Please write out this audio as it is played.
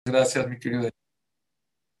Gracias, mi querido.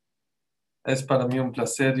 Es para mí un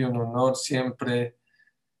placer y un honor siempre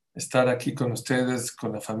estar aquí con ustedes,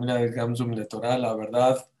 con la familia de Gamsum Letoral. La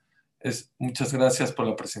verdad, muchas gracias por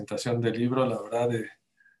la presentación del libro. La verdad,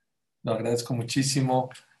 lo agradezco muchísimo.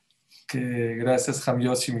 Que gracias, Ham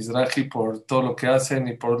Yossi Mizrahi, por todo lo que hacen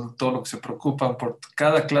y por todo lo que se preocupan, por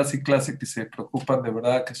cada clase y clase que se preocupan. De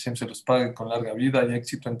verdad, que Hashem se los pague con larga vida y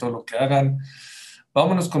éxito en todo lo que hagan.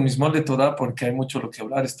 Vámonos con Mismol de Torah porque hay mucho lo que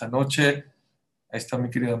hablar esta noche. Ahí está mi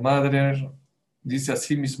querida madre. Dice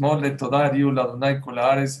así mismo, le todariu la Adonai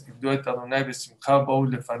kolares, ibduet Adonai besimcha bou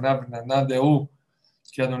lefanav nanadeu,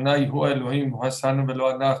 que Adonai hu Elohim, hu hasanu velo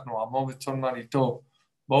anachnu, amo vetzon marito,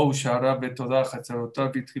 bou shara betodah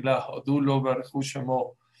chatzarotav bitchilah, hodu lo barechu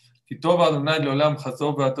shemo, כי טוב אדוני לעולם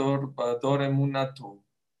חסדו והדור אמונתו.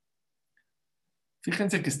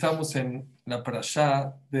 Fíjense que estamos en la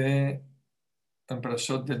parashá en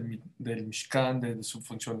Parashot del Mishkan, de su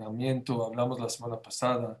funcionamiento. Hablamos la semana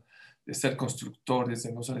pasada de ser constructores,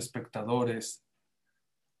 de no ser espectadores.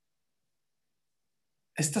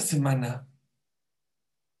 Esta semana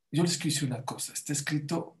yo les quise una cosa. Está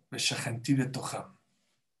escrito Beshahanti Betoham.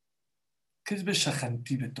 ¿Qué es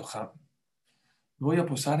Beshahanti Betoham? Lo voy a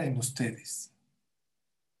posar en ustedes.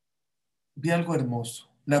 Vi algo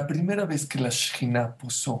hermoso. La primera vez que la Shekhinah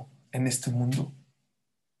posó en este mundo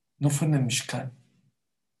no fue en el Mishkan,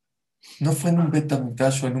 no fue en un Bet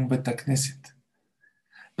HaMikdash o en un Bet HaKnesset.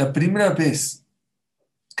 La primera vez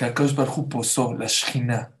que Akadosh Baruj Hu posó la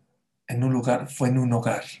Shekhinah en un lugar fue en un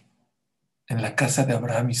hogar, en la casa de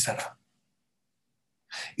Abraham y Sara.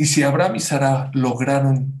 Y si Abraham y Sara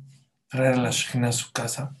lograron traer a la Shekhinah a su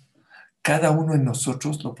casa, cada uno de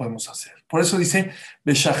nosotros lo podemos hacer. Por eso dice,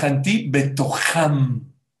 Beshahanti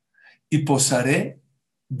betoham, y posaré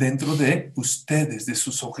dentro de ustedes, de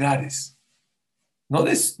sus hogares. No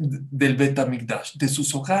del Bet HaMikdash, de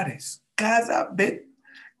sus hogares.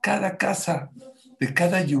 Cada casa de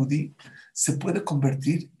cada yudí se puede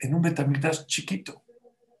convertir en un Bet HaMikdash chiquito.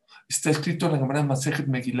 Está escrito en la Gemara Masejet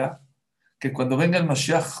Megillah que cuando venga el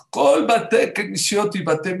Mashiach, Kol Bate Knisiot y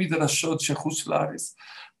Bate Midrashot Shechus Lares,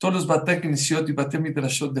 todos los Bate Knisiot y Bate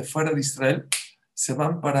Midrashot de fuera de Israel se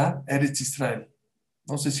van para Eretz Israel.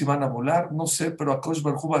 No sé si van a volar, no sé, pero Akadosh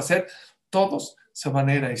Baruj Hu va a hacer, todos se van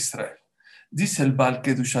a ir a Israel. Dice el Baal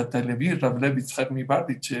Kedushat Levi, Rav Levi Yitzhak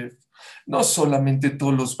Mibardichev, no solamente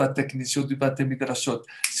todos los Bate Knisiot y Bate Midrashot,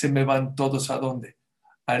 se me van todos ¿a dónde?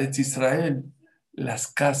 A Eretz Israel, las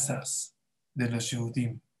casas de los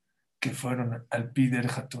Yehudim que fueron al Pider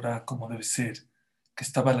Hatorah como debe ser, que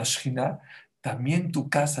estaba la Shekhinah, también tu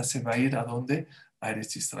casa se va a ir ¿a dónde? A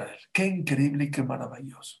Eretz Israel. Qué increíble y qué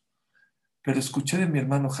maravilloso. Pero escuché de mi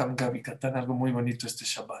hermano Ham Gabi Katan algo muy bonito este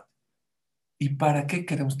Shabbat. ¿Y para qué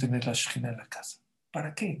queremos tener la Shekhinah en la casa?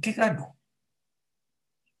 ¿Para qué? ¿Qué gano?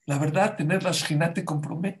 La verdad, tener la Shekhinah te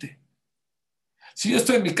compromete. Si yo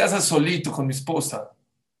estoy en mi casa solito con mi esposa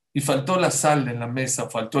y faltó la sal en la mesa,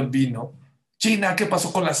 faltó el vino, China, ¿qué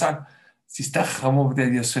pasó con la sal? Si está Hamov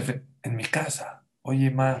de Yosef en mi casa,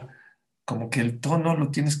 oye, ma, como que el tono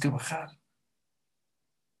lo tienes que bajar,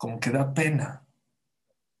 como que da pena,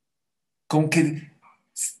 como que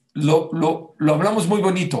lo hablamos muy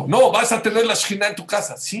bonito. No, vas a tener la Shekhinah en tu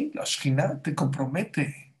casa. Sí, la Shekhinah te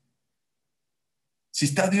compromete. Si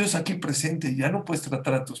está Dios aquí presente, ya no puedes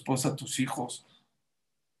tratar a tu esposa, a tus hijos,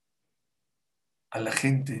 a la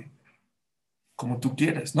gente como tú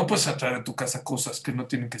quieres. No puedes traer a tu casa cosas que no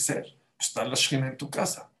tienen que ser. Está la Shekhinah en tu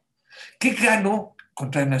casa. ¿Qué gano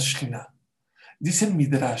con traer la Shekhinah? Dice el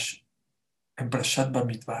Midrash en Parashat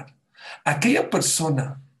Bamidbar, aquella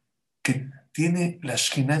persona que tiene la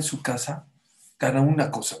Shekhinah en su casa gana una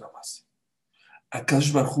cosa nomás.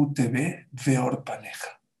 Akadosh Baruj Hu te ve veor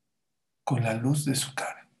paneja, con la luz de su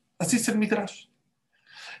cara. Así es el Midrash.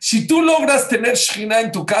 Si tú logras tener Shekhinah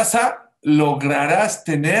en tu casa, lograrás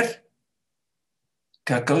tener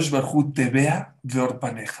que Akadosh Baruj Hu te vea veor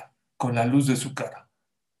paneja, con la luz de su cara.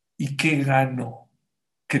 ¿Y qué gano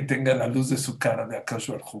que tenga la luz de su cara de Akadosh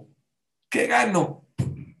Baruj Hu? ¿Qué gano?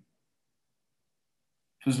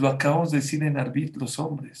 Pues lo acabamos de decir en Arbit, los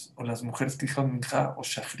hombres, o las mujeres que dijeron Minja o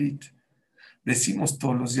Shafrit. Decimos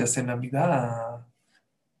todos los días en Navidad,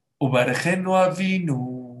 Ubarejeno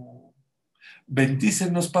Avinu,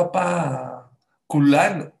 bendícenos papá,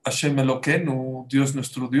 Kulanu, Hashem Eloquenu, Dios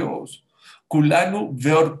nuestro Dios, Kulanu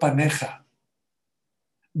Veor Paneja.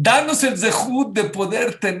 Danos el zehut de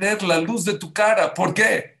poder tener la luz de tu cara. ¿Por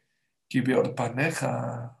qué? Que Veor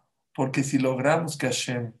Paneja, porque si logramos que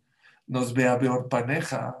Hashem nos vea Veor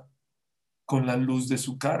Paneja, con la luz de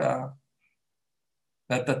su cara,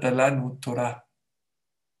 la tatalanu Torah,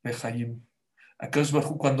 Bejaim. Akadosh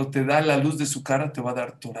Baruj Hu, cuando te da la luz de su cara, te va a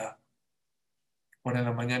dar Torah. Ahora en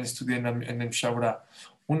la mañana estudié en el Shabra.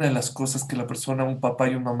 Una de las cosas que la persona, un papá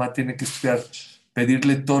y una mamá, tiene que estudiar,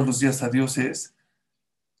 pedirle todos los días a Dios es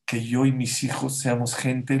que yo y mis hijos seamos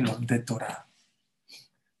gente de Torah.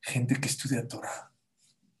 Gente que estudia Torah.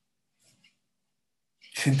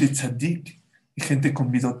 Gente tzadik y gente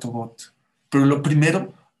con vidot tovot. Pero lo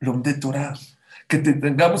primero, de Torah. Que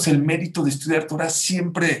tengamos el mérito de estudiar Torah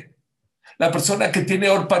siempre. La persona que tiene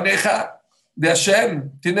orpaneja de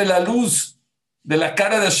Hashem, tiene la luz de la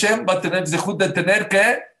cara de Hashem, va a tener zehut de tener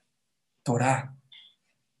que Torah.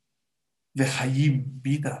 De Hayim,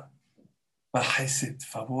 vida. Bajeset,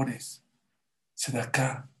 favores.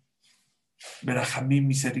 Sedaká. Berajamim,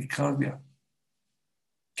 misericordia.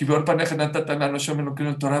 כי באור פניך נתת לנו השם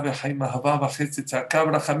אלוקינו תורה וחיים אהבה וחסד צעקה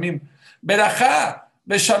ורחמים ברכה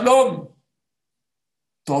ושלום.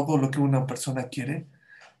 Todo lo que una persona quiere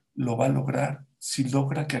lo va a lograr si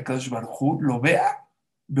logra que Akadosh Baruj Hu lo vea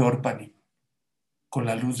Beor Panim, con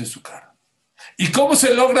la luz de su cara. ¿Y cómo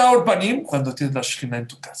se logra Or Panim? Cuando tienes la Shekhinah en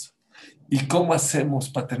tu casa. ¿Y cómo hacemos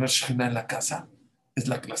para tener Shekhinah en la casa? Es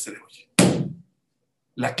la clase de hoy.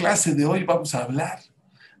 La clase de hoy vamos a hablar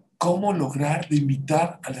cómo lograr de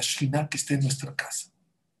invitar a la Shekhinah que esté en nuestra casa.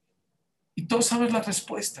 Y todos saben la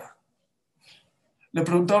respuesta. Le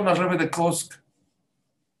preguntaron al Rebbe de Kosk,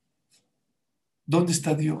 ¿dónde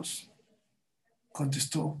está Dios?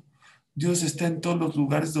 Contestó, Dios está en todos los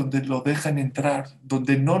lugares donde lo dejan entrar.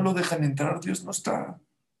 Donde no lo dejan entrar, Dios no está.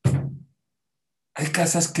 Hay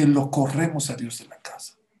casas que lo corremos a Dios de la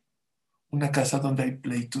casa. Una casa donde hay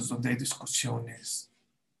pleitos, donde hay discusiones,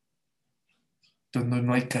 donde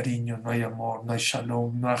no hay cariño, no hay amor, no hay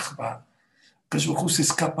shalom, no hay ahva. Jesús se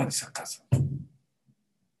escapa de esa casa.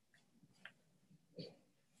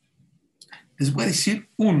 Les voy a decir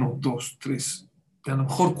 1, 2, 3, a lo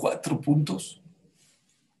mejor 4 puntos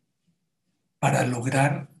para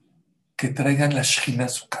lograr que traigan la Shekhinah a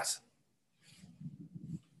su casa.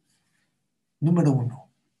 Número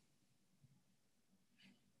 1.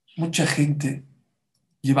 Mucha gente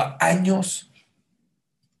lleva años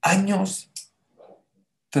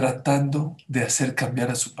tratando de hacer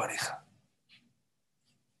cambiar a su pareja.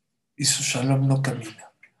 Y su shalom no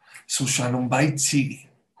camina. Su shalom bait sigue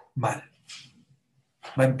mal.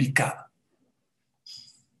 Va en picada.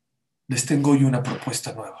 Les tengo hoy una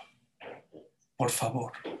propuesta nueva. Por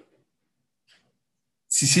favor.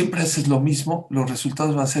 Si siempre haces lo mismo, los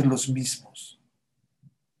resultados van a ser los mismos.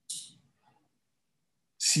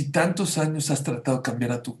 Si tantos años has tratado de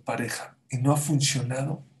cambiar a tu pareja y no ha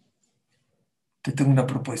funcionado, te tengo una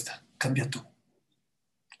propuesta. Cambia tú.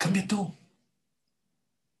 Cambia tú.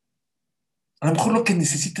 A lo mejor lo que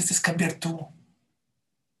necesitas es cambiar tú.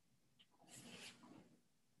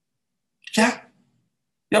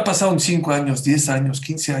 Ya pasaron 5 años, 10 años,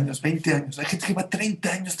 15 años, 20 años. Hay gente que va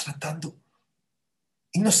 30 años tratando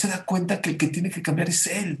y no se da cuenta que el que tiene que cambiar es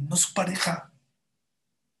él, no su pareja.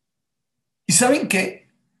 ¿Y saben qué?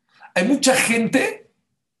 Hay mucha gente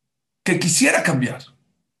que quisiera cambiar.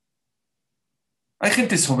 Hay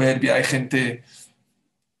gente soberbia, hay gente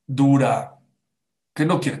dura que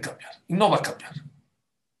no quiere cambiar y no va a cambiar.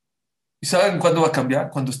 ¿Y saben cuándo va a cambiar?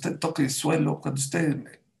 Cuando usted toque el suelo, cuando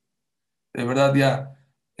usted de verdad ya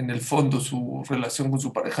en el fondo su relación con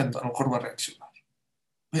su pareja a lo mejor va a reaccionar.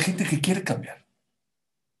 Hay gente que quiere cambiar,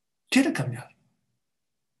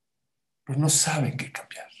 pero no saben qué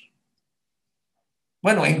cambiar.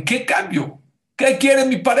 Bueno, ¿en qué cambio? ¿Qué quiere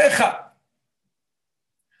mi pareja?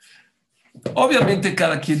 Obviamente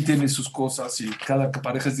cada quien tiene sus cosas y cada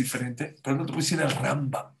pareja es diferente, pero no te voy a decir el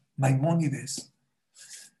Rambam, Maimónides,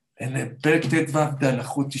 en el Perek Tetvav de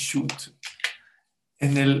Alachot Ishut,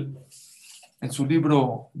 en su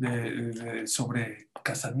libro sobre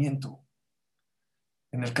casamiento,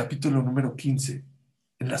 en el capítulo número 15,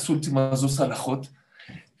 en las últimas 2 alajot,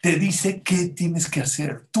 te dice qué tienes que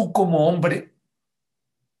hacer. Tú como hombre,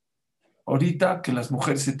 ahorita que las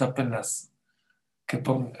mujeres se tapen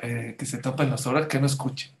que se tapen las orejas, que no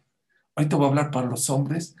escuchen. Ahorita voy a hablar para los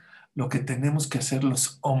hombres, lo que tenemos que hacer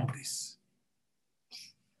los hombres,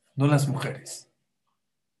 no las mujeres.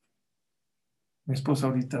 Mi esposa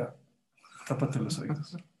ahorita, tápate los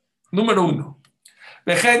oídos. Número 1.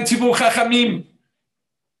 Vejen Tzivu Jajamim.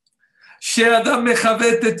 She'adam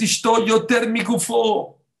mechavet et ishto yoter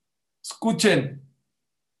migufo. Escuchen.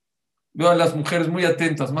 Veo a las mujeres muy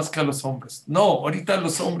atentas, más que a los hombres. No, ahorita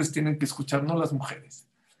los hombres tienen que escuchar, no las mujeres.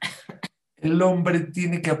 El hombre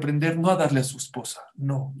tiene que aprender no a darle a su esposa,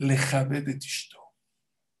 no, lejavet et ishto.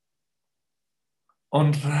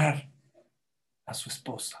 Honrar a su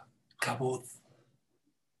esposa, kabod.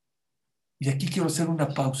 Y aquí quiero hacer una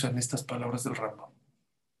pausa en estas palabras del Rambam.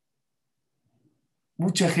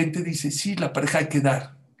 Mucha gente dice, sí, la pareja hay que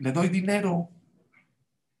dar. Le doy dinero,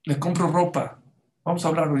 le compro ropa. Vamos a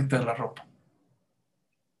hablar ahorita de la ropa.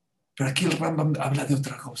 Pero aquí el Rambam habla de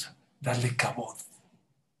otra cosa, darle kabod.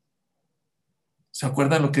 ¿Se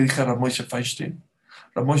acuerdan lo que dijo Ramoshe Feinstein?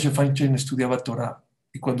 Ramoshe Feinstein estudiaba Torah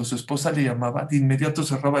y cuando su esposa le llamaba, de inmediato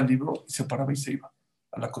cerraba el libro y se paraba y se iba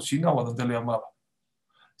a la cocina o a donde le llamaba.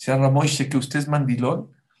 Sea Ramoshe, que usted es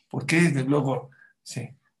mandilón, ¿por qué luego? Sí,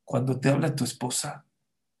 cuando te habla tu esposa,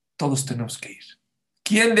 todos tenemos que ir.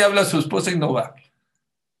 ¿Quién le habla a su esposa y no va?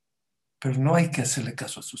 Pero no hay que hacerle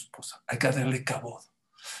caso a su esposa, hay que darle kabod.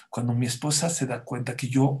 Cuando mi esposa se da cuenta que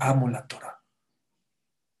yo amo la Torah,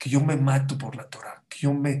 que yo me mato por la Torah, que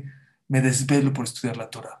yo me desvelo por estudiar la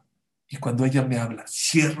Torah, y cuando ella me habla,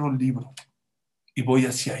 cierro el libro y voy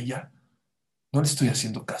hacia ella, no le estoy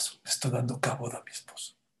haciendo caso, le estoy dando kabod a mi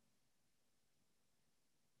esposa.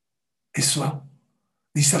 Eso,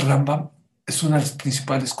 dice Rambam, es una de las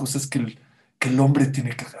principales cosas que el hombre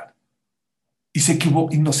tiene que dar.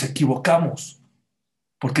 Y nos equivocamos,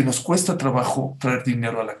 porque nos cuesta trabajo traer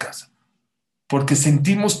dinero a la casa. Porque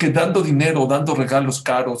sentimos que dando dinero, o dando regalos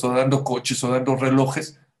caros, o dando coches, o dando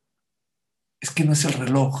relojes, es que no es el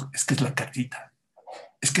reloj, es que es la cartita,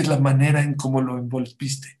 es que es la manera en cómo lo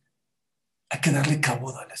envolviste. Hay que darle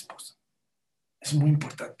kabod a la esposa. Es muy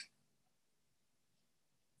importante.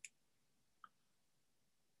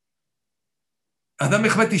 Adam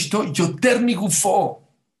echvat ishto yoter migufo.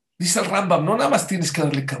 Dice el Rambam, no nada más tienes que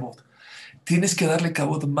darle kabod, tienes que darle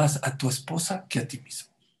kabod más a tu esposa que a ti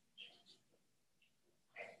mismo.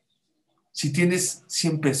 Si tienes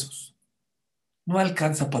 100 pesos, no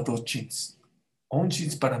alcanza para 2 jeans. O un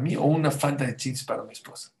jeans para mí o una falda de jeans para mi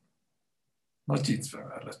esposa. No jeans,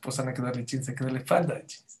 a la esposa no hay que darle jeans, hay que darle falda de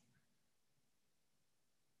jeans.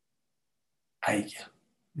 A ella,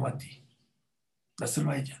 no a ti.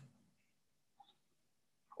 Dáselo a ella.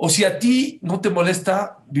 O si a ti no te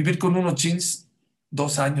molesta vivir con unos jeans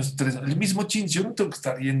 2 años, 3 años, el mismo jeans, yo no tengo que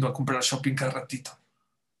estar yendo a comprar shopping cada ratito.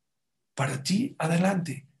 Para ti,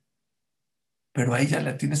 adelante. Pero a ella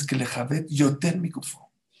la tienes que lejavet yoter mikufo.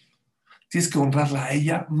 Tienes que honrarla a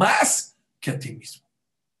ella más que a ti mismo.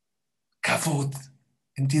 Kavod,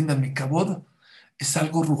 entiéndanme, kavod es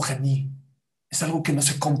algo rujaní, es algo que no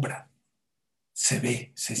se compra, se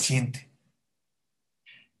ve, se siente.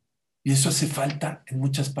 Y eso hace falta en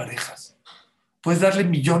muchas parejas. Puedes darle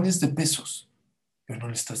millones de pesos, pero no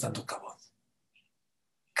le estás dando kavod.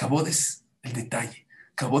 Kavod es el detalle,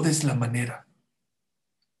 kavod es la manera.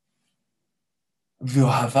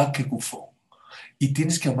 Veohavá que gufo. Y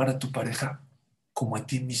tienes que amar a tu pareja como a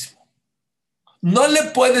ti mismo. No le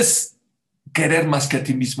puedes querer más que a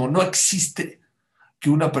ti mismo. No existe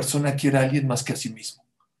que una persona quiera a alguien más que a sí mismo.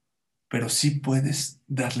 Pero sí puedes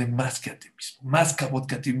darle más que a ti mismo. Más kabod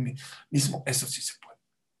que a ti mismo. Eso sí se puede.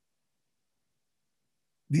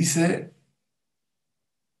 Dice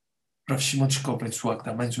Rav Shimon Shkop en su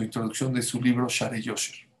Akdama, en su introducción de su libro Share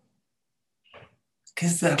Yosher. ¿Qué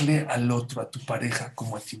es darle al otro, a tu pareja,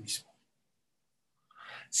 como a ti mismo?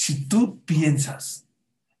 Si tú piensas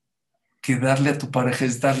que darle a tu pareja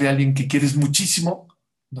es darle a alguien que quieres muchísimo,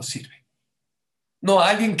 no sirve. No, a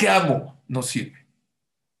alguien que amo, no sirve.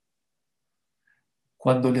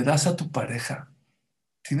 Cuando le das a tu pareja,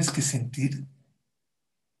 tienes que sentir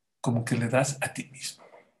como que le das a ti mismo.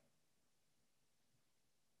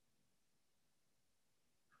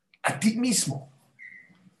 A ti mismo.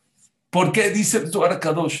 ¿Por qué dice el Zohar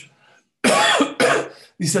Kadosh?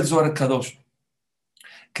 Dice el Zohar Kadosh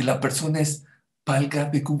que la persona es palga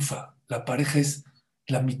de gufa. La pareja es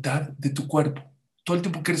la mitad de tu cuerpo. Todo el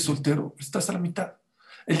tiempo que eres soltero, estás a la mitad.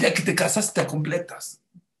 El día que te casas, te completas.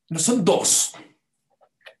 No son dos.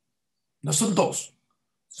 No son dos.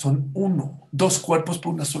 Son uno. Dos cuerpos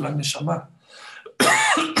por una sola neshama.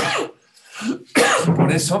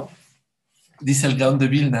 Por eso, dice el Gaón de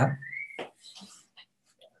Vilna,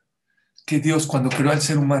 que Dios cuando creó al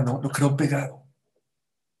ser humano, lo creó pegado.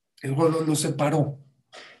 El lo separó.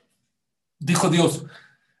 Dijo Dios,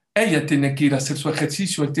 ella tiene que ir a hacer su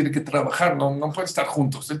ejercicio, él tiene que trabajar, no pueden estar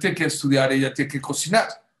juntos. Él tiene que estudiar, ella tiene que cocinar.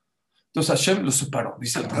 Entonces Hashem lo separó,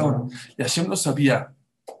 dice el Gaón. Y Hashem lo sabía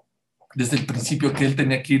desde el principio que él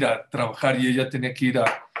tenía que ir a trabajar y ella tenía que ir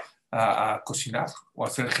a cocinar o a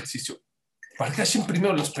hacer ejercicio. ¿Para qué Hashem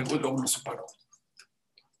primero los pegó y luego los separó?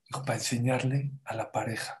 Dijo, para enseñarle a la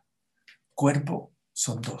pareja. Cuerpo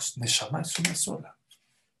son dos, neshama es una sola.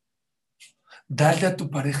 Darle a tu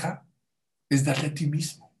pareja es darle a ti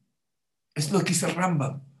mismo. Es lo que dice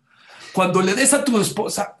Rambam. Cuando le des a tu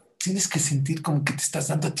esposa, tienes que sentir como que te estás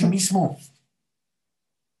dando a ti mismo.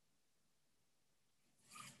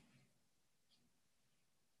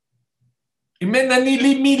 Y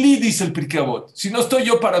menanili mili, dice el Pirkei Avot. Si no estoy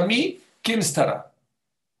yo para mí, ¿quién estará?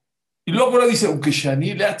 Y luego ahora dice,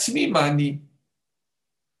 Ukeshani leatzmi mani.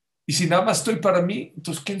 Y si nada más estoy para mí,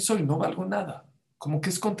 entonces ¿quién soy? No valgo nada. Como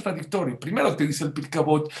que es contradictorio. Primero te dice el Pirkei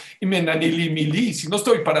Avot, y menanili mili, si no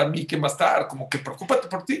estoy para mí, ¿qué más estar? Como que preocúpate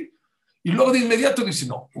por ti. Y luego de inmediato dice,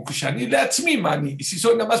 no, Ukeshani leatzmi mani. Y si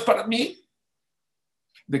soy nada más para mí,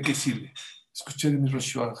 ¿de qué sirve? Escuché de mi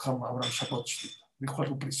Rosh Hashanah, Abraham Shabbat, dijo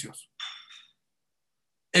algo precioso.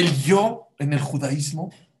 El yo en el judaísmo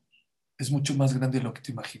es mucho más grande de lo que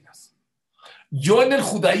te imaginas. Yo en el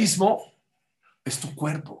judaísmo es tu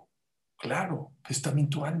cuerpo, claro, es también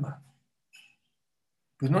tu alma.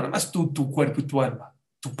 Pues no nada más tú, tu cuerpo y tu alma.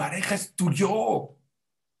 Tu pareja es tu yo,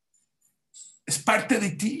 es parte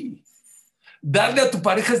de ti. Darle a tu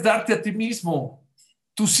pareja es darte a ti mismo.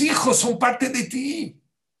 Tus hijos son parte de ti.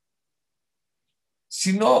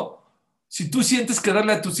 Si no, si tú sientes que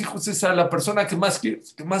darle a tus hijos es a la persona que más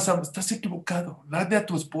quieres, que más amas, estás equivocado. Darle a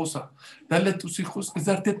tu esposa, darle a tus hijos es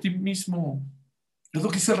darte a ti mismo. Es lo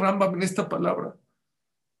que dice el Rambam en esta palabra.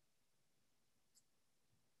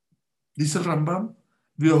 Dice el Rambam,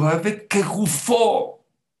 que gufó.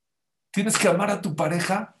 Tienes que amar a tu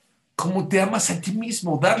pareja como te amas a ti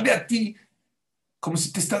mismo, darle a ti como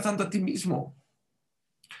si te estás dando a ti mismo.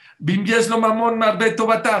 Bimbies lo mamón, marbeto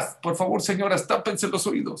bataz. Por favor, señoras, tápense los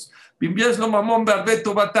oídos. Bimbies lo mamón,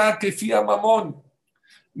 marbeto bataz, que fía mamón.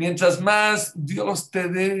 Mientras más Dios te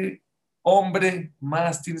dé, hombre,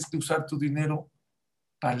 más tienes que usar tu dinero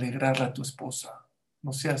para alegrarle a tu esposa.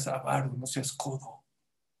 No seas avaro, no seas codo.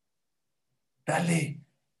 Dale.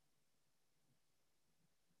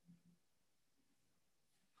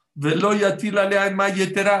 Velo y atílale a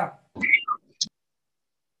mayetera.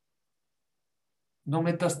 No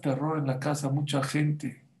metas terror en la casa. Mucha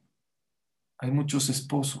gente, hay muchos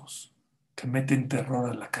esposos que meten terror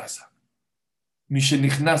a la casa.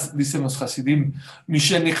 Mishenichnas, dicen los Hasidim,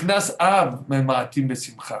 Mishenichnas av me maatim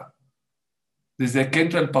besimcha. Desde que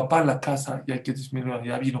entra el papá a la casa, y hay que disminuir,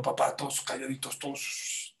 ya vino papá, todos calladitos,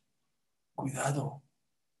 todos. Cuidado.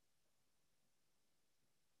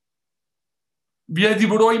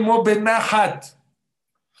 Viedibroimo benahat.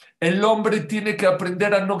 El hombre tiene que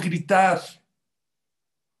aprender a no gritar,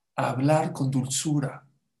 a hablar con dulzura,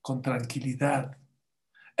 con tranquilidad.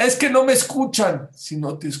 Es que no me escuchan. Si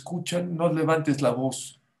no te escuchan, no levantes la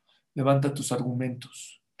voz. Levanta tus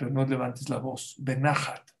argumentos, pero no levantes la voz.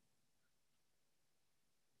 Benahat.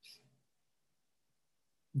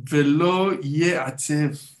 Velo ye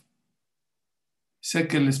atzev. Sé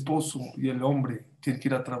que el esposo y el hombre tienen que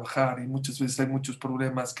ir a trabajar y muchas veces hay muchos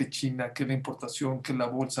problemas, que China, que la importación, que la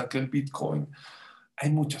bolsa, que el Bitcoin.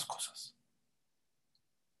 Hay muchas cosas.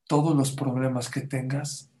 Todos los problemas que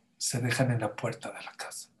tengas se dejan en la puerta de la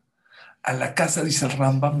casa. A la casa, dice el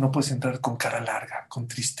Rambam, no puedes entrar con cara larga, con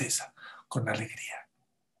tristeza, con alegría.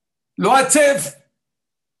 Lo atzev.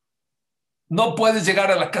 No puedes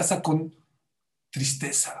llegar a la casa con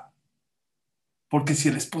tristeza, porque si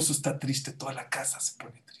el esposo está triste, toda la casa se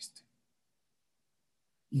pone triste.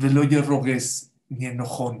 Veloye rogues ni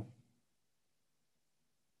enojón.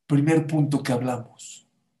 Primer punto que hablamos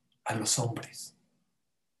a los hombres.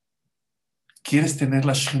 ¿Quieres tener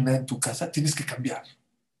la Shina en tu casa? Tienes que cambiar.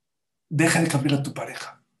 Deja de cambiar a tu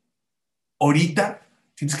pareja. Ahorita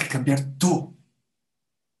tienes que cambiar tú.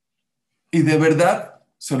 Y de verdad,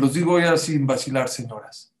 se los digo ya sin vacilar,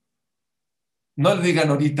 señoras. No le digan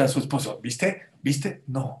ahorita a su esposo, ¿viste? ¿Viste?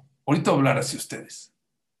 No. Ahorita voy a hablar así ustedes.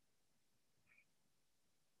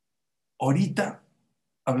 Ahorita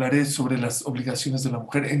hablaré sobre las obligaciones de la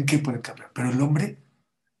mujer, en qué pueden cambiar. Pero el hombre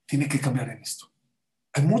tiene que cambiar en esto.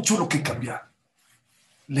 Hay mucho lo que cambiar.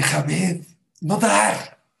 Lejabed, no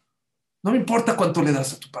dar. No me importa cuánto le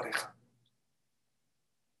das a tu pareja.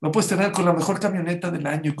 Lo puedes tener con la mejor camioneta del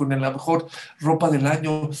año y con la mejor ropa del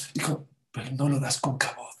año, pero no lo das con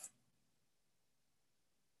cabod.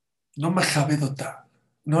 No me jabedota,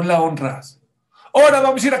 no la honras. Ahora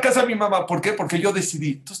vamos a ir a casa de mi mamá. ¿Por qué? Porque yo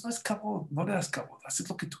decidí. Entonces no es cabod, no le das cabod, haces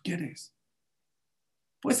lo que tú quieres.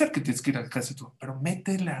 Puede ser que tienes que ir a casa de tu mamá, pero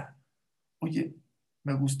métela. Oye,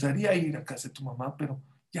 me gustaría ir a casa de tu mamá, pero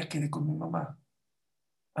ya quedé con mi mamá.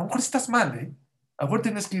 A lo mejor estás mal, ¿eh? A lo mejor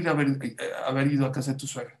tienes que ir a haber ido a casa de tu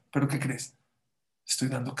suegra. ¿Pero qué crees? Estoy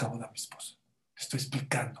dando cabo a mi esposa. Estoy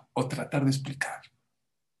explicando o tratar de explicar.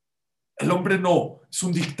 El hombre no, es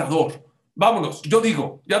un dictador. Vámonos, yo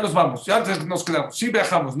digo, ya nos vamos, ya nos quedamos. Sí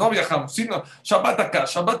viajamos, no viajamos, sí no. Shabbat acá,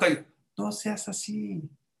 Shabbat allá. No seas así.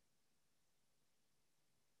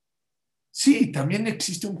 Sí, también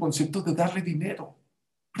existe un concepto de darle dinero,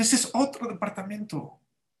 pero ese es otro departamento.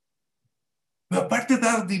 Pero aparte de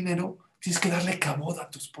dar dinero, tienes que darle caboda a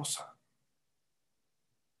tu esposa.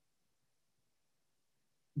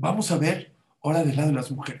 Vamos a ver ahora del lado de las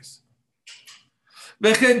mujeres.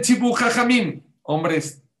 Vejen chibu jajamim.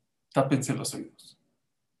 Hombres, tápense los oídos.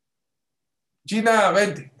 Gina,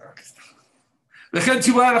 vente. Vejen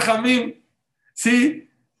chibu jajamim. Sí,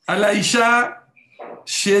 a la isha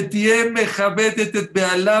שתהיה מכבדת את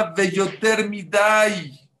בעלה ויותר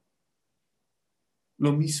מדי.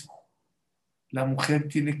 Lo mismo, la mujer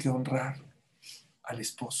tiene que honrar al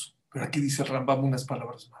esposo. Pero aquí dice Rambam unas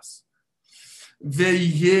palabras más.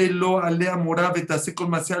 ויהיה לו עליה מורה ותעשה כל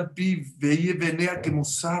מעשה על פיו, ויהיה בעיניה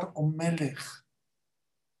כמוסר או מלך.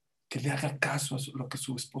 Que le haga caso a lo que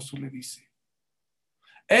su esposo le dice.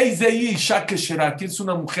 איזה אישה כשרה, ¿quién es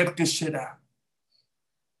una mujer כשרה?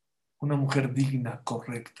 Una mujer digna,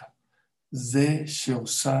 correcta. זה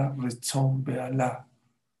שעושה רצון בעלה.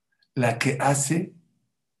 La que hace,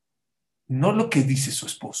 no lo que dice su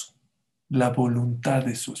esposo, la voluntad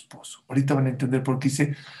de su esposo. Ahorita van a entender por qué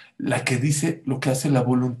dice la que dice lo que hace la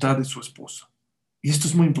voluntad de su esposo. Y esto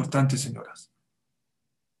es muy importante, señoras.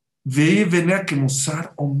 Ve venea que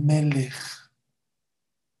musar o melech.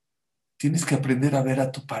 Tienes que aprender a ver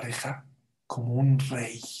a tu pareja como un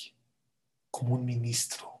rey, como un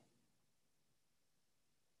ministro.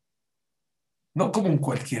 No como un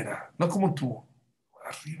cualquiera, no como tú.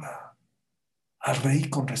 Arriba, al rey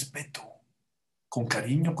con respeto, con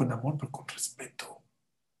cariño, con amor, pero con respeto.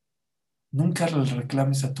 Nunca le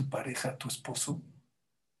reclames a tu pareja, a tu esposo,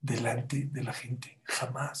 delante de la gente.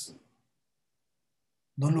 Jamás.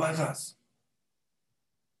 No lo hagas.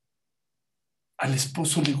 Al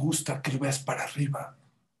esposo le gusta que lo veas para arriba,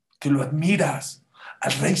 que lo admiras.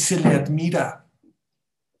 Al rey se le admira.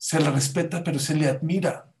 Se le respeta, pero se le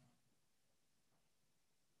admira.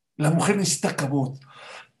 La mujer necesita cabot.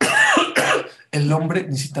 El hombre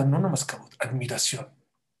necesita no nomás cabot, admiración.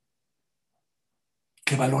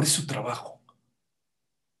 Que valore su trabajo.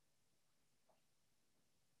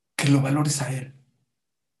 Que lo valores a él.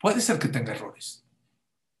 Puede ser que tenga errores.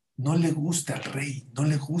 No le gusta al rey, no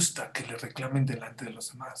le gusta que le reclamen delante de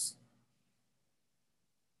los demás.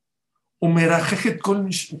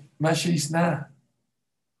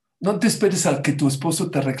 No te esperes a que tu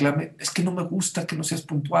esposo te reclame. Es que no me gusta que no seas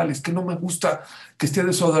puntual, es que no me gusta que esté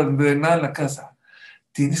desordenada en la casa.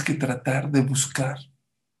 Tienes que tratar de buscar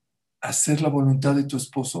hacer la voluntad de tu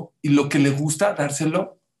esposo y lo que le gusta,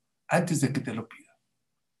 dárselo antes de que te lo pida.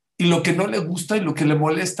 Y lo que no le gusta y lo que le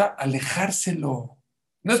molesta, alejárselo.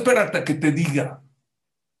 No esperarte a que te diga.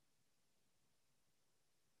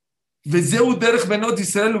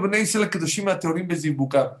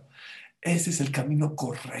 Ese es el camino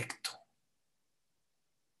correcto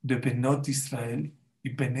de Benot Israel y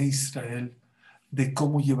Bene Israel, de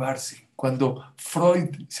cómo llevarse. Cuando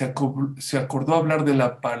Freud se acordó hablar de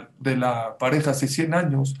la pareja hace 100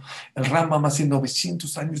 años, el Rambam hace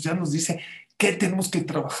 900 años ya nos dice qué tenemos que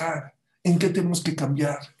trabajar, en qué tenemos que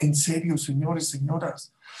cambiar. En serio, señores,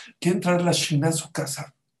 señoras, ¿quieren traer la Shina a su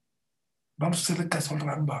casa? Vamos a hacerle caso al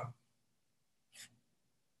Rambam.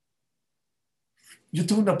 Yo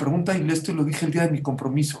tengo una pregunta y esto lo dije el día de mi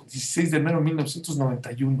compromiso, 16 de enero de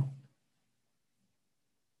 1991.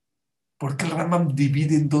 ¿Por qué el Rambam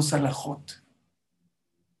divide en dos alajot?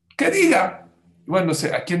 ¿Qué diga? Bueno,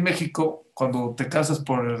 aquí en México, cuando te casas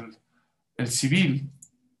por el civil,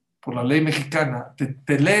 por la ley mexicana,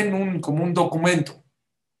 te leen como un documento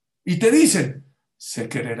y te dicen, se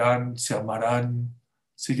quererán, se amarán,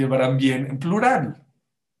 se llevarán bien, en plural.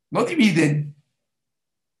 No dividen.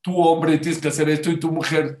 Tu hombre tienes que hacer esto y tu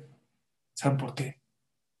mujer. ¿Saben por qué?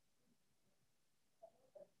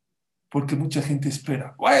 Porque mucha gente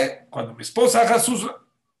espera. Cuando mi esposa haga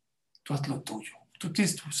tú haz lo tuyo. Tú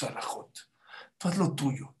tienes tu salajot. Tú haz lo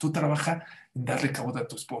tuyo. Tú trabaja en darle cabot a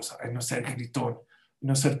tu esposa, en no ser gritón, en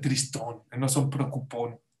no ser tristón, en no ser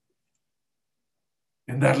preocupón,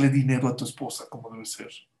 en darle dinero a tu esposa como debe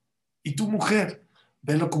ser. Y tu mujer,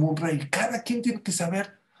 velo como un rey. Cada quien tiene que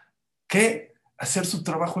saber qué hacer su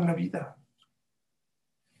trabajo en la vida.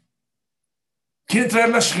 ¿Quieren traer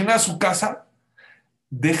la Shekhinah a su casa?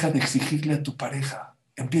 Deja de exigirle a tu pareja.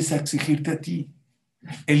 Empieza a exigirte a ti.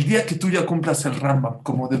 El día que tú ya cumplas el Rambam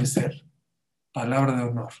como debe ser, palabra de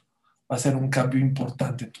honor, va a ser un cambio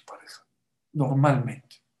importante en tu pareja.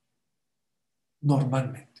 Normalmente.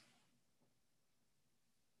 Normalmente.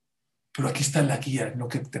 Pero aquí está la guía en lo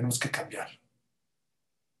que tenemos que cambiar.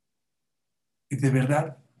 Y de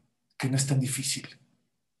verdad que no es tan difícil.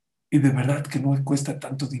 Y de verdad que no cuesta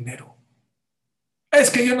tanto dinero. Es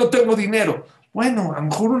que yo no tengo dinero. Bueno, a lo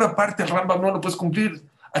mejor una parte del Rambam no lo puedes cumplir.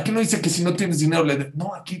 Aquí no dice que si no tienes dinero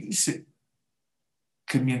no, aquí dice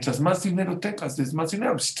que mientras más dinero tengas, des más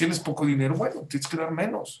dinero. Si tienes poco dinero, bueno, tienes que dar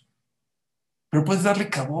menos. Pero puedes darle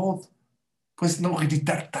cabod, Puedes no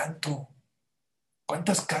gritar tanto.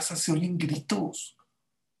 ¿Cuántas casas se oyen gritos?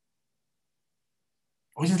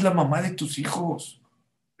 Hoy es la mamá de tus hijos,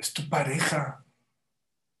 es tu pareja.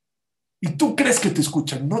 Y tú crees que te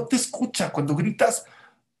escuchan, no te escucha. Cuando gritas,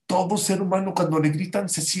 todo ser humano cuando le gritan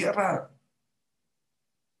se cierra.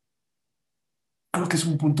 Creo que es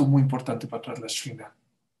un punto muy importante para atrás la Shina.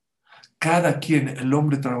 Cada quien, el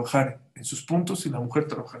hombre trabajar en sus puntos y la mujer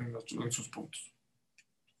trabajar en sus puntos.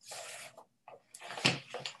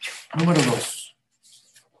 Número 2.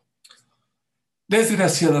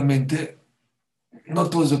 Desgraciadamente, no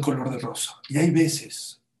todo es de color de rosa. Y hay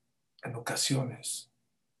veces, en ocasiones,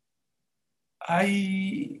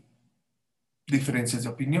 hay diferencias de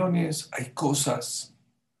opiniones, hay cosas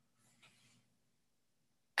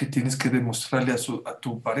que tienes que demostrarle a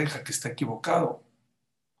tu pareja que está equivocado.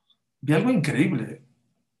 Vi algo increíble.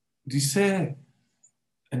 Dice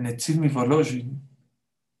en Netziv Mivolojin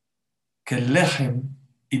que Lehem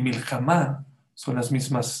y Milhamá son las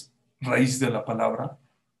mismas raíces de la palabra.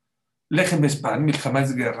 Lehem es pan, Milhamá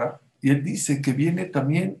es guerra. Y él dice que viene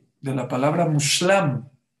también de la palabra Mushlam.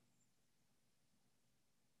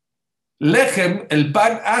 Lehem, el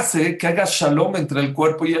pan, hace que haga shalom entre el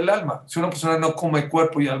cuerpo y el alma. Si una persona no come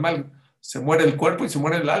cuerpo y alma, se muere el cuerpo y se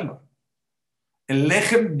muere el alma. El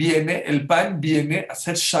lejem viene, el pan viene a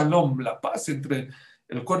hacer shalom, la paz entre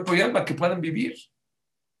el cuerpo y alma, que puedan vivir.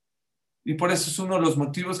 Y por eso es uno de los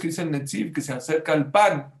motivos que dice el Netziv, que se acerca el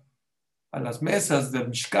pan a las mesas del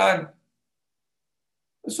Mishkan.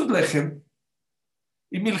 Eso es lejem.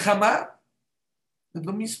 Y milhamá es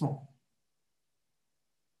lo mismo.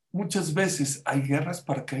 Muchas veces hay guerras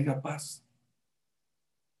para que haya paz.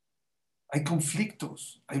 Hay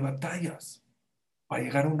conflictos, hay batallas para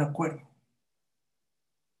llegar a un acuerdo.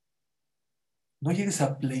 No llegues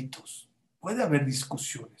a pleitos. Puede haber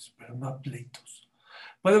discusiones, pero no a pleitos.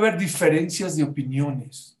 Puede haber diferencias de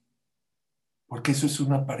opiniones, porque eso es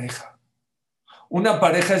una pareja. Una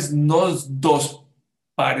pareja no es dos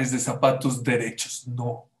pares de zapatos derechos,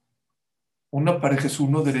 no. Una pareja es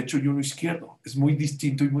uno derecho y uno izquierdo. Es muy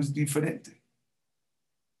distinto y muy diferente.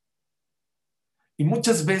 Y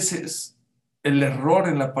muchas veces el error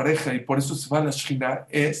en la pareja, y por eso se va a la Shina,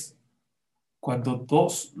 es cuando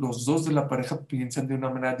los dos de la pareja piensan de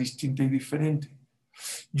una manera distinta y diferente.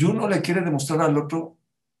 Y uno le quiere demostrar al otro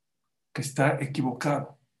que está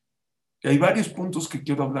equivocado. Y hay varios puntos que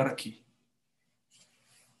quiero hablar aquí.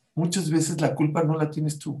 Muchas veces la culpa no la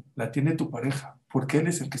tienes tú, la tiene tu pareja, porque él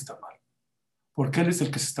es el que está mal, porque él es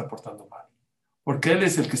el que se está portando mal, porque él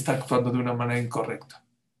es el que está actuando de una manera incorrecta.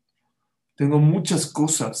 Tengo muchas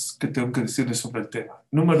cosas que tengo que decirles sobre el tema.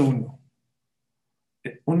 Número 1,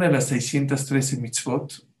 una de las 613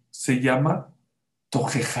 mitzvot se llama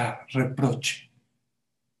tojeja, reproche.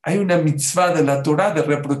 Hay una mitzvah de la Torah de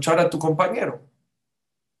reprochar a tu compañero.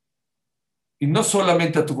 Y no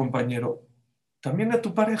solamente a tu compañero, también a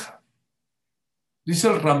tu pareja. Dice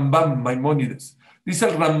el Rambam Maimónides, dice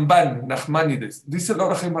el Ramban Nachmanides, dice el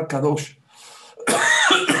Or HaChaim HaKadosh,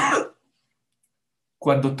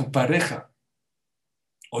 cuando tu pareja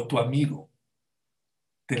o tu amigo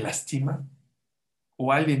te lastima,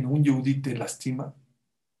 o alguien, un yehudí te lastima,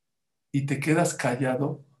 y te quedas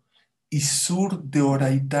callado, Isur de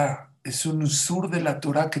Oraitá, es un Isur de la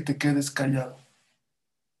Torah que te quedes callado.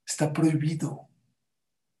 Está prohibido.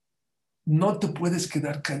 No te puedes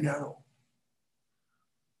quedar callado.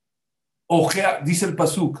 Ojea, dice el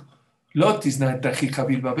Pasuk, Lotis naetahija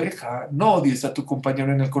bilbabeja, no odies a tu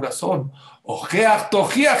compañero en el corazón. Ojea,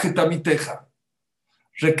 tojea, getamiteja.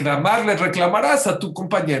 Reclamarle, reclamarás a tu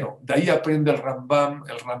compañero. De ahí aprende el Rambam,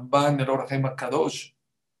 el Or HaChaim HaKadosh,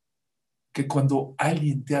 que cuando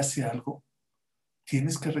alguien te hace algo,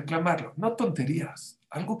 tienes que reclamarlo. No tonterías,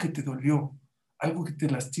 algo que te dolió, algo que te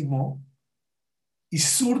lastimó. Y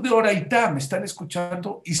sur de Oraitá, ¿me están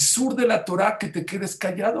escuchando? Y sur de la Torah, que te quedes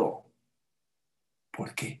callado.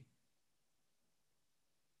 ¿Por qué?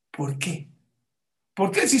 ¿Por qué?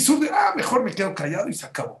 ¿Por qué si sur de, mejor me quedo callado y se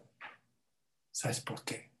acabó? ¿Sabes por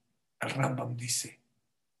qué? El Rambam dice,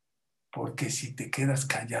 porque si te quedas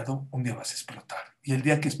callado, un día vas a explotar. Y el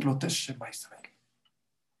día que explotes, Shema Israel.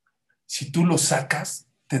 Si tú lo sacas,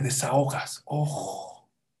 te desahogas. ¡Oh!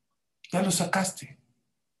 Ya lo sacaste.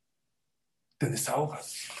 Te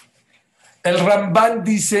desahogas. El Ramban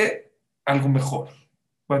dice algo mejor.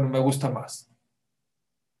 Bueno, me gusta más.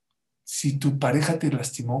 Si tu pareja te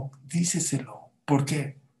lastimó, díceselo. ¿Por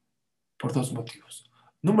qué? Por dos motivos.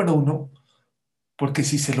 Número 1, porque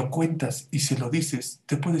si se lo cuentas y se lo dices,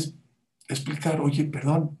 te puedes explicar, oye,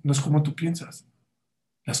 perdón, no es como tú piensas.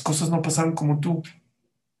 Las cosas no pasaron como tú.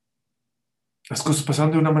 Las cosas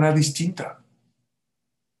pasaron de una manera distinta.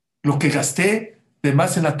 Lo que gasté de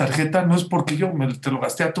más en la tarjeta no es porque te lo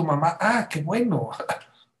gasté a tu mamá. Ah, qué bueno.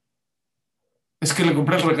 Es que le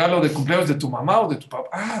compré el regalo de cumpleaños de tu mamá o de tu papá.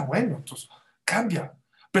 Ah, bueno, entonces cambia.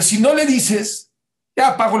 Pero si no le dices,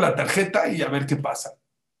 ya pago la tarjeta y a ver qué pasa.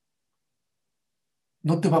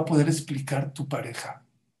 No te va a poder explicar tu pareja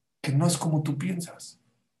que no es como tú piensas.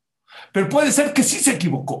 Pero puede ser que sí se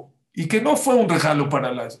equivocó y que no fue un regalo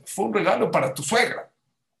fue un regalo para tu suegra,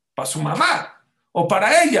 para su mamá o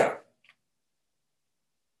para ella.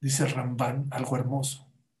 Dice Rambán algo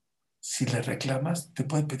hermoso. Si le reclamas, te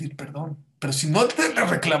puede pedir perdón. Pero si no te le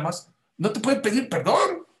reclamas, no te puede pedir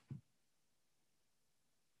perdón.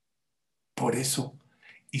 Por eso,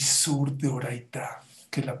 Isur de Oraita,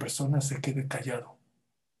 que la persona se quede callado.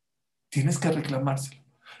 Tienes que reclamárselo.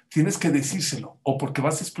 Tienes que decírselo. O porque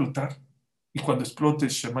vas a explotar. Y cuando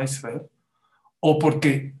explotes, Shema Israel. O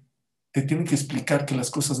porque te tienen que explicar que las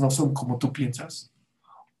cosas no son como tú piensas.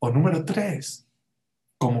 O número 3,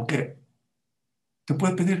 como que te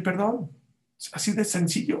puede pedir perdón. Así de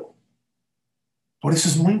sencillo. Por eso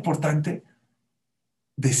es muy importante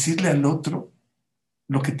decirle al otro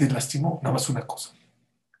lo que te lastimó. Nada más una cosa.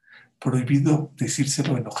 Prohibido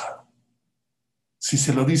decírselo enojado. Si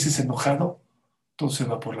se lo dices enojado, todo se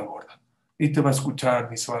va por la borda. Ni te va a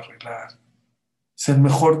escuchar, ni se va a arreglar. Es el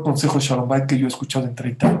mejor consejo de Shalom Bayit que yo he escuchado en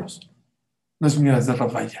 30 años. No es mío, es de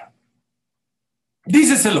Rabaya.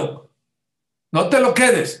 Díceselo. No te lo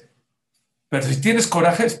quedes. Pero si tienes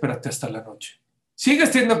coraje, espérate hasta la noche.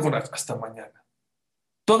 Sigues teniendo coraje hasta mañana.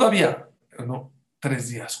 Todavía, no, 3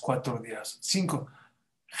 días, 4 días, 5.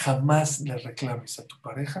 Jamás le reclames a tu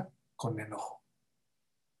pareja con enojo.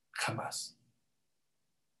 Jamás.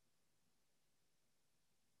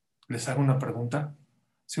 Les hago una pregunta.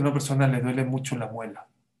 Si a una persona le duele mucho la muela,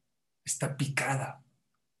 está picada,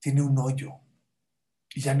 tiene un hoyo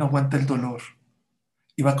y ya no aguanta el dolor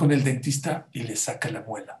y va con el dentista y le saca la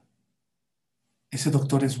muela, ¿ese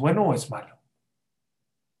doctor es bueno o es malo?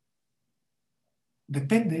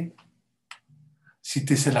 Depende. Si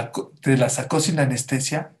te la sacó sin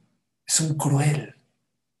anestesia, es un cruel.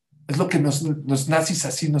 Es lo que los nazis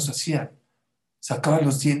así nos hacían. Sacaban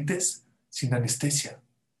los dientes sin anestesia.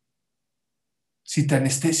 Si te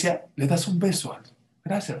anestesia, le das un beso.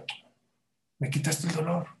 Gracias. Me quitaste el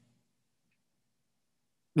dolor.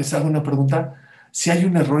 Les hago una pregunta. Si hay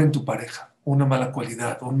un error en tu pareja, una mala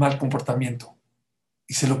cualidad, un mal comportamiento,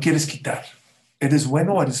 y se lo quieres quitar, ¿eres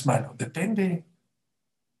bueno o eres malo? Depende.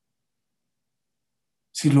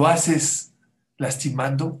 Si lo haces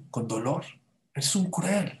lastimando, con dolor, eres un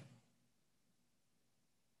cruel.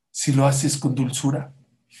 Si lo haces con dulzura,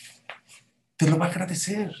 te lo va a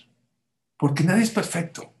agradecer, porque nadie es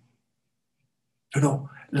perfecto. Pero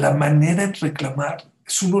la manera en reclamar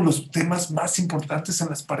es uno de los temas más importantes en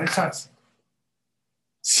las parejas.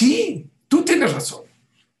 Sí, tú tienes razón.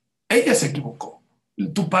 Ella se equivocó.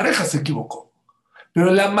 Tu pareja se equivocó.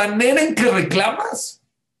 Pero la manera en que reclamas,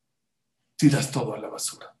 tiras todo a la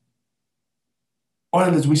basura.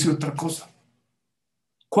 Ahora les voy a decir otra cosa.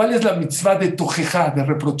 ¿Cuál es la mitzvah de tojeja, de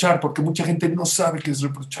reprochar? Porque mucha gente no sabe qué es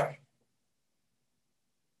reprochar.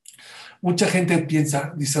 Mucha gente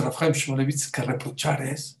piensa, dice Rafael Shmulevitz, que reprochar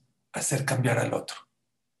es hacer cambiar al otro.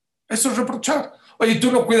 Eso es reprochar. Oye,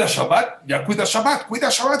 tú no cuidas Shabbat, ya cuida Shabbat, cuida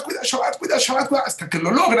Shabbat, cuida Shabbat, cuida Shabbat, hasta que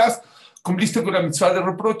lo logras, cumpliste con la mitzvah de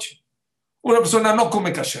reproche. Una persona no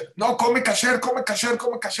come kasher, no come kasher, come kasher,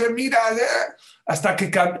 come kasher, mira, hasta que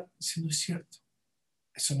cambia. Eso no es cierto.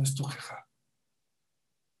 Eso no es tojeja.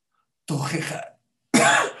 Tojeja.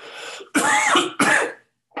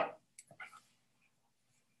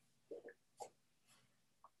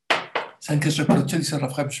 ¿Saben qué es reproche? Dice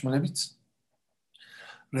Rafael Shmulevitz.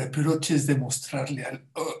 Reproche es demostrarle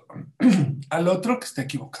al otro que está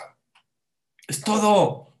equivocado. Es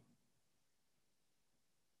todo.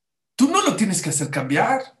 Tú no lo tienes que hacer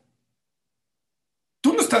cambiar.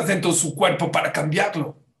 Tú no estás dentro de su cuerpo para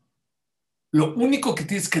cambiarlo. Lo único que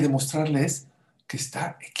tienes que demostrarle es que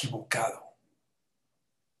está equivocado.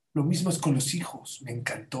 Lo mismo es con los hijos. Me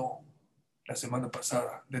encantó. La semana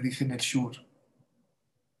pasada le dije en el shur,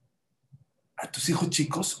 a tus hijos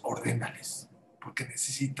chicos, ordénales, porque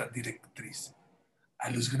necesitan directriz. A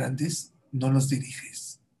los grandes no los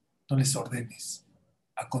diriges, no les ordenes,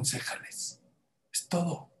 aconséjales. Es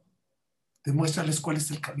todo. Demuéstrales cuál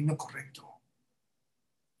es el camino correcto.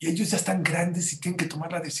 Y ellos ya están grandes y tienen que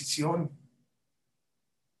tomar la decisión.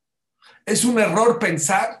 Es un error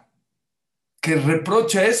pensar que el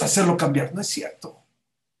reproche es hacerlo cambiar. No es cierto.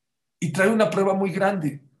 Y trae una prueba muy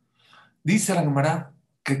grande. Dice la Gemara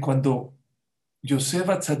que cuando Yosef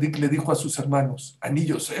Atzadik le dijo a sus hermanos, Ani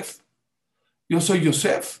Yosef, yo soy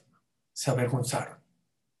Yosef, se avergonzaron.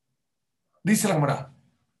 Dice la Gemara,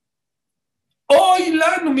 hoy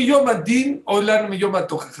la no millón madin, hoy la no millón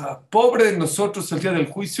matojaja. Pobre de nosotros el día del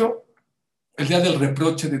juicio, el día del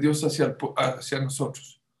reproche de Dios hacia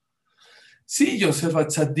nosotros. Sí, Yosef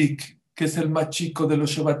Atzadik, que es el más chico de los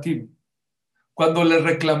Shevatim, cuando le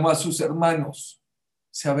reclamó a sus hermanos,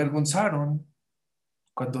 se avergonzaron.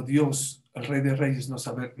 Cuando Dios, el Rey de Reyes,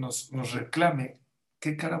 nos reclame,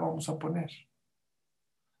 ¿qué cara vamos a poner?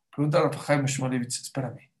 Pregunta a Jaime Shmolevitz,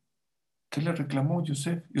 espérame. ¿Qué le reclamó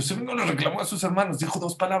Yosef? Yosef no le reclamó a sus hermanos, dijo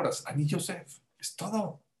dos palabras, Ani Yosef, es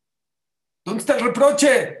todo. ¿Dónde está el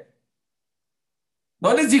reproche?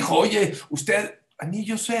 No les dijo, oye, usted, Ani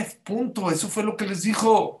Yosef, punto, eso fue lo que les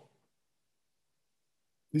dijo.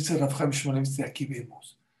 Dice Rafael Shmolevitz, de aquí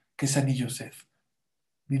vemos que es Ani Yosef.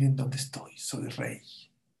 Miren dónde estoy, soy rey.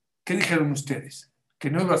 ¿Qué dijeron ustedes? ¿Que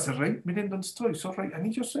no iba a ser rey? Miren dónde estoy, soy rey. Ani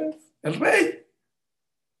Yosef, el rey.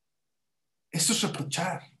 Eso es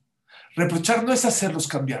reprochar. Reprochar no es hacerlos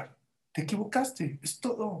cambiar. Te equivocaste, es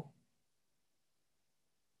todo.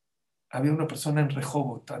 Había una persona en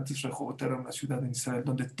Rehobot, antes Rehobot era una ciudad en Israel,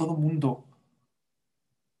 donde todo mundo,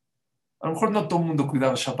 a lo mejor no todo el mundo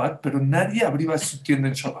cuidaba Shabbat, pero nadie abría su tienda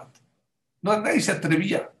en Shabbat. No, nadie se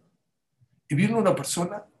atrevía. Y vino una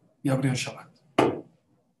persona y abrió en Shabbat.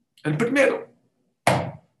 El primero.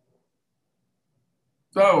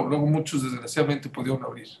 Claro, luego muchos desgraciadamente pudieron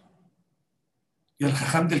abrir. Y al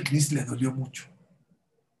jajam del Knis le dolió mucho.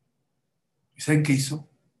 ¿Y saben qué hizo?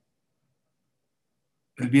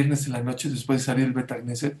 El viernes en la noche, después de salir el Bet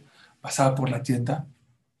Knesset, pasaba por la tienda,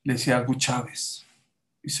 le decía Gu Chávez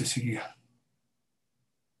y se seguía.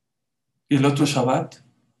 Y el otro Shabbat,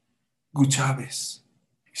 Gu Chávez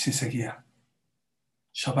y se seguía.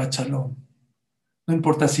 Shabbat Shalom. No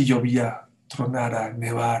importa si llovía, tronara,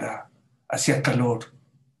 nevara, hacía calor.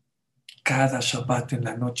 Cada Shabbat en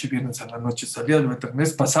la noche, viernes en la noche, salía del Bet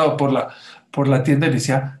Knesset, pasaba por la tienda y le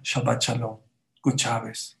decía Shabbat Shalom, Gu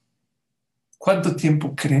Chávez. ¿Cuánto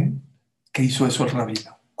tiempo creen que hizo eso el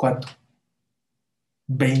rabino? ¿Cuánto?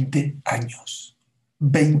 20 años.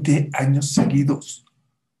 20 años seguidos.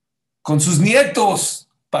 Con sus nietos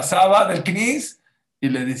pasaba del Knis y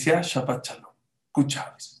le decía Shabbat Shalom, Gu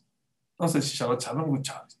Chávez. No sé si Shabbat Shalom, Gu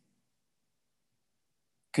Chávez.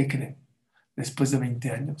 ¿Qué creen? Después de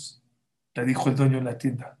 20 años, le dijo el dueño de la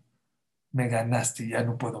tienda, me ganaste, ya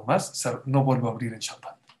no puedo más, no vuelvo a abrir en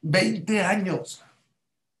Shabbat. 20 años.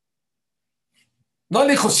 No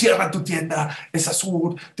le dijo, cierra tu tienda, es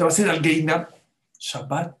azul, te vas a ir al Geinam.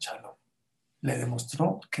 Shabbat Shalom. Le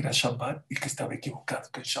demostró que era Shabbat y que estaba equivocado,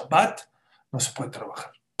 que en Shabbat no se puede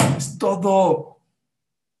trabajar. Es todo.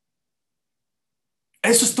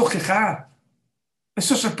 Eso es tojejá.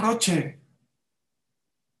 Eso es reproche.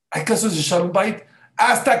 Hay casos de Shalom Bait.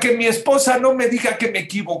 Hasta que mi esposa no me diga que me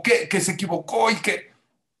equivoqué, que se equivocó y que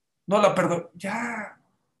no la perdono. Ya,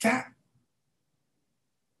 ya.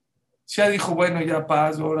 Ya dijo, bueno, ya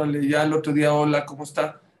paz, órale, ya el otro día, hola, ¿cómo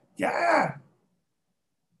está? Ya.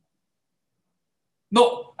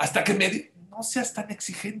 No, hasta que me diga, no seas tan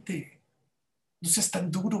exigente, no seas tan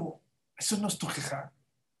duro. Eso no es tojejá.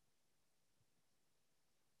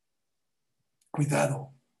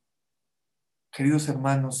 Cuidado. Queridos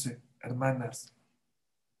hermanos, hermanas,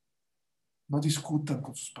 no discutan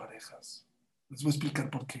con sus parejas. Les voy a explicar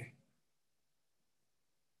por qué.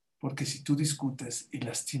 Porque si tú discutes y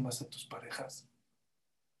lastimas a tus parejas,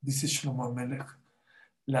 dice Shlomo Amelech,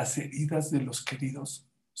 las heridas de los queridos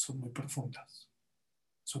son muy profundas,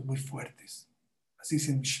 son muy fuertes. Así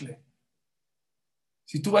dice Mishle.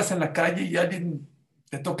 Si tú vas en la calle y alguien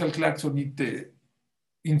te toca el claxon y te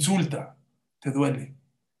insulta, te duele.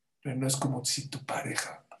 Pero no es como si tu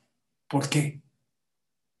pareja. ¿Por qué?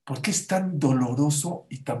 ¿Por qué es tan doloroso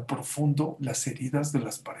y tan profundo las heridas de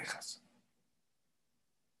las parejas?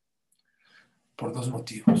 Por dos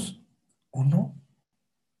motivos. Uno,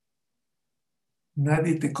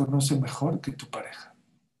 nadie te conoce mejor que tu pareja.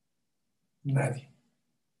 Nadie.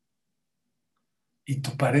 Y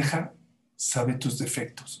tu pareja sabe tus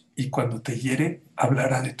defectos. Y cuando te hiere,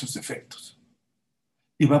 hablará de tus defectos.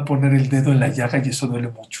 Y va a poner el dedo en la llaga y eso duele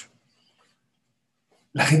mucho.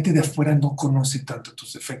 La gente de afuera no conoce tanto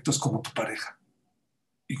tus defectos como tu pareja.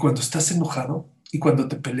 Y cuando estás enojado y cuando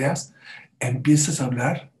te peleas, empiezas a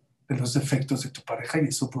hablar de los defectos de tu pareja y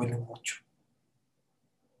eso duele mucho.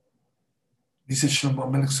 Dice Shlomo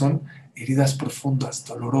Amelech, son heridas profundas,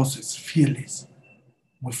 dolorosas, fieles,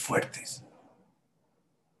 muy fuertes.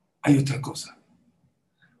 Hay otra cosa.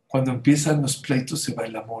 Cuando empiezan los pleitos se va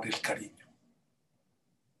el amor y el cariño.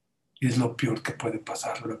 Y es lo peor que puede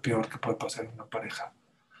pasar, lo peor que puede pasar en una pareja.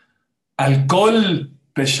 Alcohol,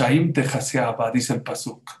 peshaim tejaseaba, dice el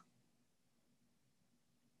pasuk.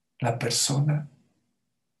 la persona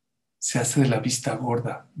se hace de la vista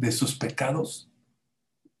gorda de sus pecados,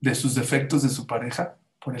 de sus defectos de su pareja,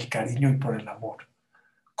 por el cariño y por el amor.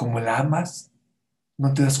 Como la amas,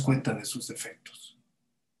 no te das cuenta de sus defectos.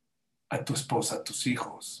 A tu esposa, a tus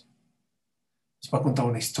hijos. Les voy a contar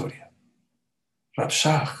una historia. Rav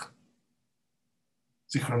Shach,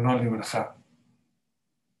 Zichrono Libraja,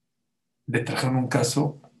 le trajeron un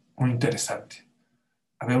caso muy interesante.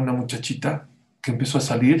 Había una muchachita que empezó a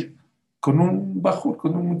salir con un bajur,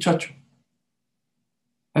 con un muchacho.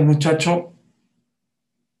 El muchacho,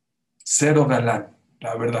 cero galán,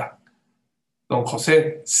 la verdad. Don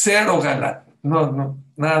José, cero galán. No, no,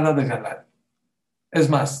 nada de galán. Es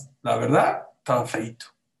más, la verdad, estaba feíto.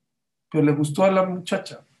 Pero le gustó a la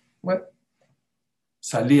muchacha. Bueno,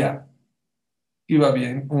 salía, iba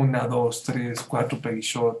bien, una, dos, tres, cuatro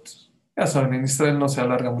peguichots. Ya saben, en Israel no se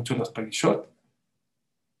alarga mucho los peguichot.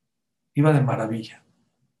 Iba de maravilla.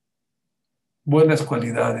 Buenas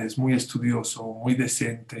cualidades, muy estudioso, muy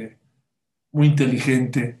decente, muy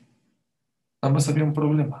inteligente. Nada más había un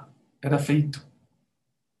problema, era feito.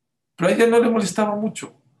 Pero a ella no le molestaba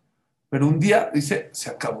mucho. Pero un día, dice, se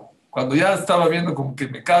acabó. Cuando ya estaba viendo como que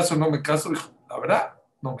me caso, no me caso, dijo, la verdad,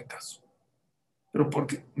 no me caso. ¿Pero por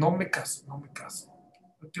qué? No me caso, no me caso.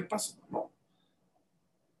 ¿Qué pasó? No.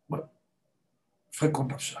 Bueno, fue con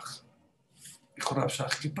Rabshah. Dijo Rabshah,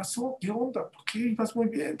 ¿qué pasó? ¿Qué onda? ¿Por qué ibas muy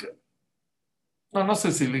bien? No, no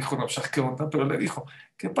sé si le dijo Rabshah qué onda, pero le dijo,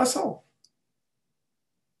 ¿qué pasó?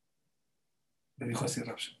 Le dijo así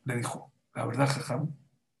Rabshah. Le dijo, la verdad, Jajam,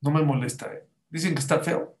 no me molesta. Dicen que está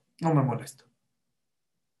feo, no me molesta.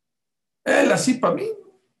 Él así para mí,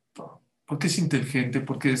 no, porque es inteligente,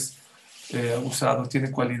 porque es abusado,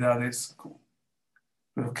 tiene cualidades.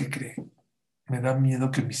 Pero ¿qué cree? Me da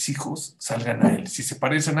miedo que mis hijos salgan a él. Si se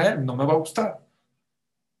parecen a él, no me va a gustar.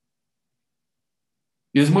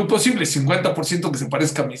 Y es muy posible, 50% que se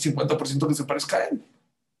parezca a mí, 50% que se parezca a él.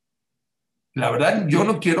 La verdad, yo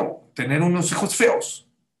no quiero tener unos hijos feos.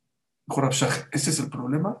 Dijo Rav Shach, ese es el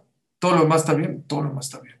problema. Todo lo demás está bien, todo lo demás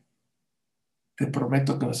está bien. Te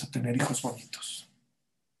prometo que vas a tener hijos bonitos.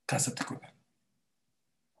 Cásate con él.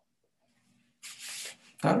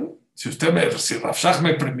 ¿Sabe? Si Rav Shach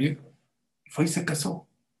me premió, fue y se casó.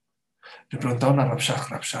 Le preguntaron a Rav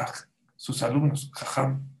Shach, sus alumnos,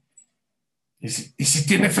 Jajam, ¿y si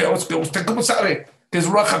tiene feos, que usted cómo sabe que es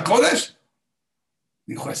Ruach HaKodesh?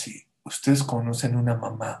 Dijo así, ¿ustedes conocen una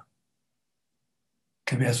mamá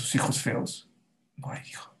que vea a sus hijos feos? No hay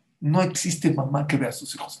hijo. No existe mamá que vea a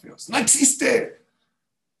sus hijos feos. No existe.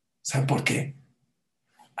 ¿Saben por qué?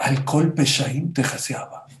 Alcohol Peshaim te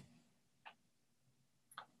jaseaba.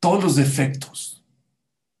 Todos los defectos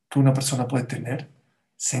que una persona puede tener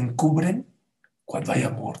se encubren cuando hay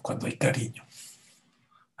amor, cuando hay cariño.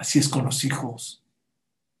 Así es con los hijos,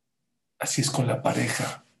 así es con la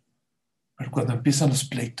pareja. Pero cuando empiezan los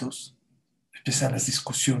pleitos, empiezan las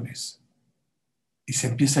discusiones y se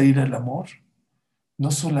empieza a ir el amor, no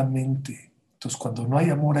solamente. Entonces, cuando no hay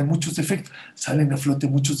amor, hay muchos defectos. Salen a flote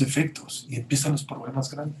muchos defectos y empiezan los problemas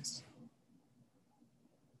grandes.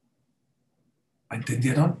 ¿Me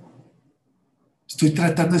entendieron? Estoy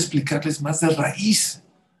tratando de explicarles más de raíz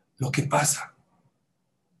lo que pasa.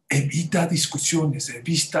 Evita discusiones,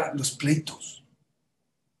 evita los pleitos,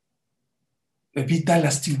 evita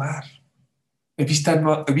lastimar, evita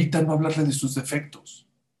no hablarle de sus defectos,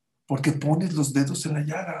 porque pones los dedos en la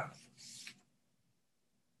llaga.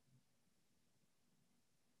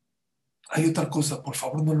 Hay otra cosa, por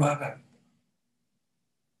favor no lo hagan.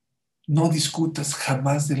 No discutas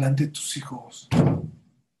jamás delante de tus hijos.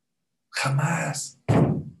 Jamás.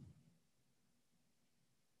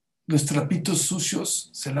 Los trapitos sucios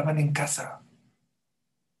se lavan en casa.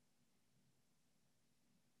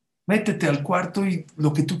 Métete al cuarto y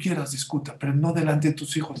lo que tú quieras discuta, pero no delante de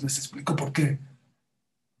tus hijos. Les explico por qué.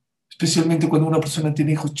 Especialmente cuando una persona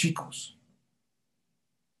tiene hijos chicos.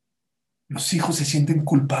 Los hijos se sienten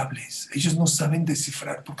culpables. Ellos no saben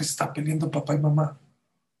descifrar por qué se están peleando papá y mamá.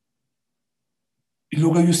 Y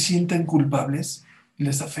luego ellos sienten culpables y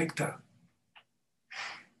les afecta.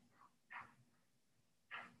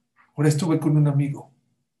 Ahora estuve con un amigo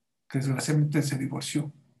que desgraciadamente se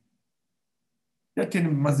divorció. Ya tiene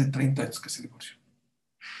más de 30 años que se divorció.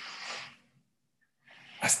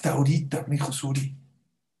 Hasta ahorita, me dijo Suri,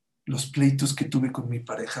 los pleitos que tuve con mi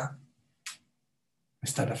pareja me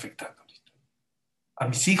están afectando ahorita. A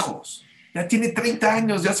mis hijos. Ya tiene 30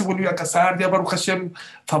 años, ya se volvió a casar, ya Baruch Hashem,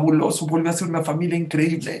 fabuloso, volvió a ser una familia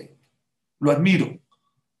increíble. Lo admiro.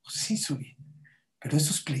 Sí, Suri. Pero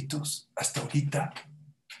esos pleitos, hasta ahorita,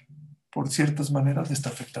 por ciertas maneras, le está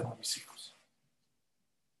afectando a mis hijos.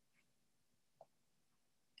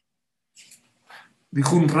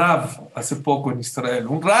 Dijo un Rav hace poco en Israel,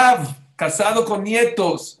 un Rav casado con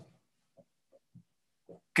nietos,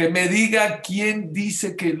 que me diga quién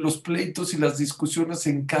dice que los pleitos y las discusiones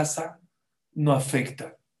en casa no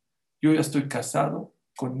afectan. Yo ya estoy casado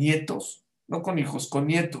con nietos, no con hijos, con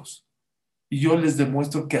nietos. Y yo les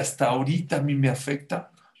demuestro que hasta ahorita a mí me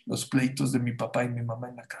afecta los pleitos de mi papá y mi mamá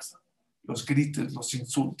en la casa. Los gritos, los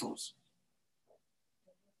insultos.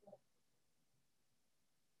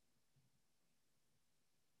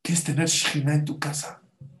 ¿Quieres tener Shekhinah en tu casa?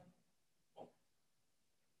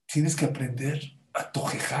 Tienes que aprender a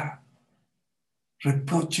tojejar.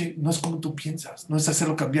 Reproche no es como tú piensas, no es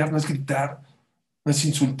hacerlo cambiar, no es gritar, no es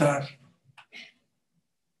insultar.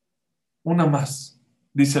 Una más,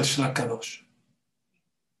 dice el Shlakadosh.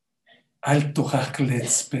 Al tojach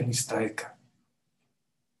letz penistaeka.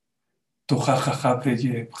 Tojajaja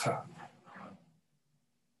beyebja.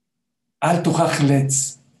 Al tojach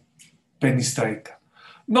letz penistaeka.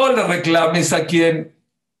 No le reclames a quien,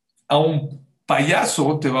 a un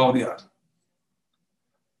payaso te va a odiar.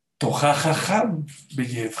 Tojajajam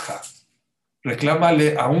beyebja.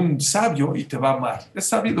 Reclámale a un sabio y te va a amar. Es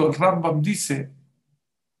sabido, el Rambam dice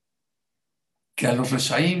que a los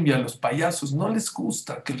reshaim y a los payasos no les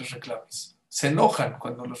gusta que les reclames. Se enojan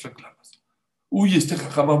cuando los reclamas. Uy, este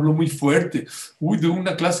jajam habló muy fuerte. Uy, de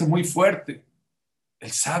una clase muy fuerte.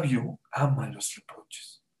 El sabio ama los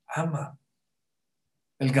reproches. Ama.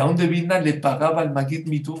 El Gaón de Vilna le pagaba al Magid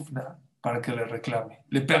Mitufna para que le reclame.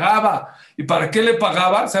 Le pagaba. ¿Y para qué le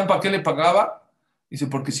pagaba? ¿Saben para qué le pagaba? Dice,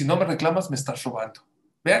 porque si no me reclamas, me estás robando.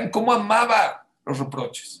 Vean cómo amaba los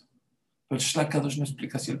reproches. Pero el Shlakadosh no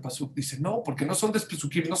explica así el pasuk. Dice, no, porque no son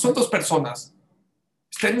despesukim, no son dos personas.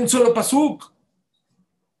 Está en un solo pasuk.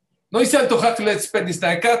 No dice al tojach letz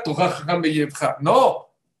penistaeka, tojach ham beyevcha.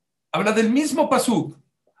 No, habla del mismo pasuk.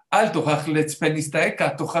 Al tojach letz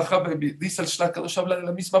penistaeka, tojach ham beyevcha. Dice el Shlakadosh, habla de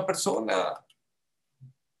la misma persona.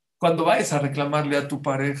 Cuando vayas a reclamarle a tu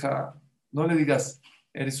pareja, no le digas,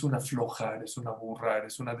 eres una floja, eres una burra,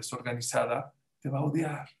 eres una desorganizada. Te va a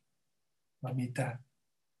odiar. Mamita,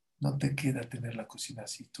 no te queda tener la cocina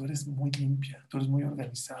así. Tú eres muy limpia, tú eres muy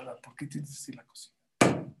organizada. ¿Por qué tienes así la cocina?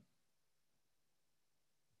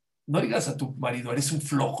 No digas a tu marido, eres un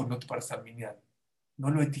flojo, no te paras a miniar. No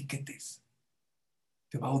lo etiquetes.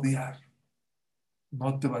 Te va a odiar.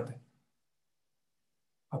 No te va a...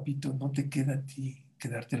 Papito, no te queda a ti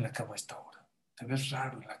quedarte en la cama a esta hora. Te ves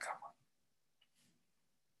raro en la cama.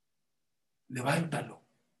 Levántalo.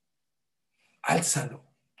 Álzalo.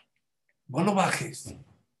 No lo bajes.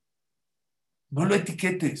 No lo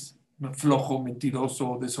etiquetes. Flojo,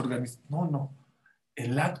 mentiroso, desorganizado. No, no.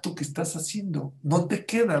 El acto que estás haciendo no te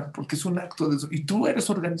queda porque es un acto de... Y tú eres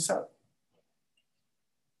organizado.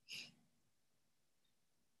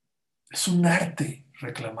 Es un arte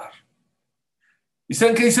reclamar. ¿Y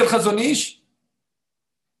saben qué dice el Hazonish?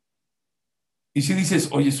 Y si dices,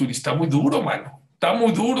 oye, Suri, está muy duro, mano. Está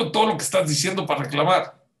muy duro todo lo que estás diciendo para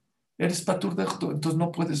reclamar. Eres patur de esto, entonces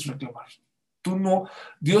no puedes reclamar. Tú no...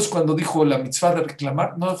 Dios cuando dijo la mitzvah de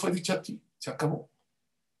reclamar, no fue dicha a ti. Se acabó.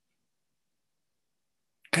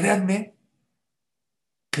 Créanme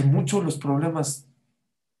que muchos de los problemas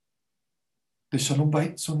de Shalom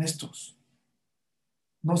Bayit son estos.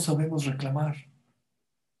 No sabemos reclamar.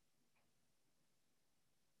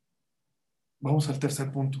 Vamos al tercer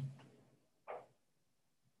punto.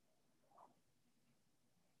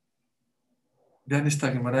 Vean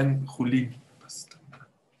esta Gemara en Julín.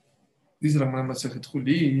 Dice la Gemara Masejet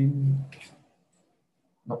Julín.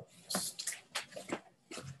 No.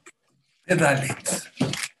 Pedalet.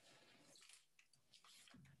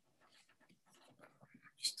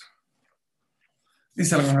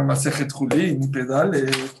 Dice la Gemara Masejet Julín.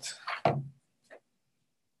 Pedalet.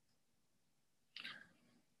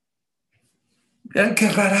 Vean qué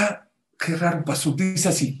raro pasuk. Dice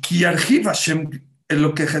así, Ki arjiv Hashem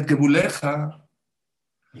Elokejet Gebuleja.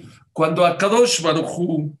 Cuando Akadosh Baruj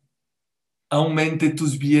Hu aumente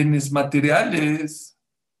tus bienes materiales,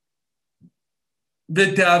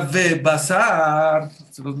 vete a Basar,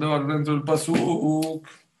 se los leo dentro del pasuk.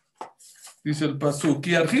 Dice el pasuk,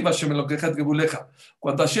 Ki arjiv Hashem Elokejet Gebuleja.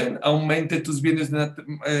 Cuando Hashem aumente tus bienes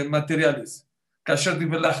materiales, Kasher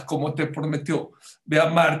Divelach, como te prometió. Ve a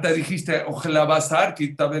Marta, dijiste, ojalá basar,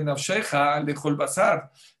 quitabe nafsheja, lejó el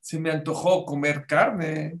basar. Se me antojó comer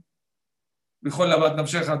carne. Dijo la bat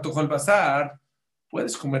nafsheja, antojó el basar.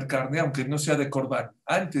 Puedes comer carne, aunque no sea de corbán.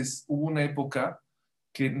 Antes hubo una época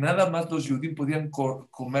que nada más los judíos podían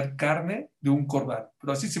comer carne de un corbán.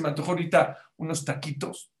 Pero así se me antojó ahorita unos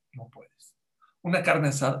taquitos, no puedes. Una carne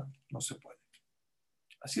asada, no se puede.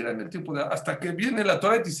 Así era en el tiempo de... Hasta que viene la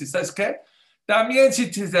Torah y dice, ¿sabes qué? También si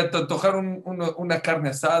te antojar una carne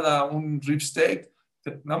asada, un rib steak,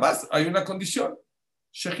 nada más hay una condición,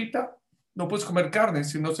 shejita. No puedes comer carne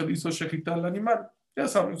si no se le hizo shejita al animal. Ya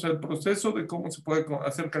sabemos el proceso de cómo se puede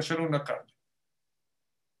hacer kasher una carne.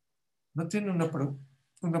 ¿No tiene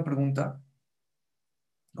una pregunta?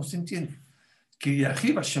 No se entiende. Que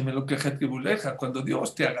arriba me lo queja cuando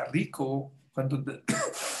Dios te haga rico, cuando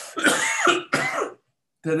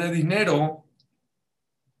te dé dinero,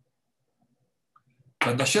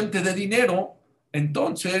 cuando Hashem te dé dinero,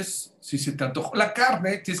 entonces, si se te antojó la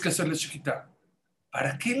carne, tienes que hacerle chiquita.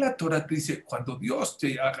 ¿Para qué la Torah te dice, cuando Dios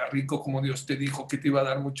te haga rico, como Dios te dijo que te iba a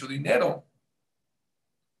dar mucho dinero?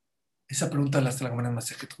 Esa pregunta la hace la Gemara en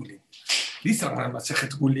Masejet Gulin. Dice la Gemara en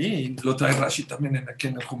Masejet Gulin, lo trae Rashi también aquí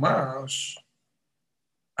en el Humash.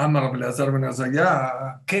 Amar Belazar Ben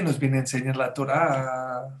Azayah, ¿qué nos viene a enseñar la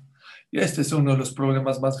Torah? Y este es uno de los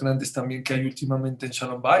problemas más grandes también que hay últimamente en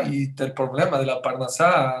Shalom Bayit, el problema de la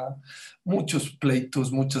Parnasá. Muchos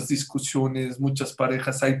pleitos, muchas discusiones, muchas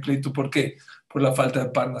parejas hay pleito. ¿Por qué? Por la falta de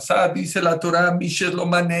Parnasá. Dice la Torah, Mishes lo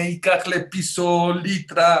manei, kachle piso,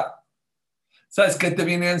 litra. ¿Sabes qué te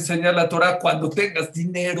viene a enseñar la Torah? Cuando tengas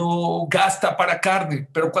dinero, gasta para carne,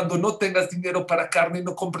 pero cuando no tengas dinero para carne,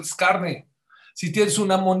 no compres carne. Si tienes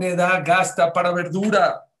una moneda, gasta para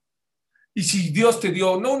verdura. Y si Dios te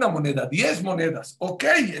dio no una moneda, 10 monedas, ok,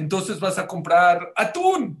 entonces vas a comprar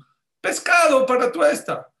atún, pescado para tu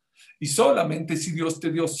esta. Y solamente si Dios te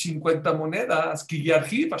dio 50 monedas, que ya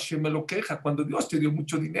arriba, me lo queja, cuando Dios te dio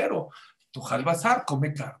mucho dinero, tu jalbazar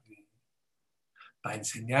come carne para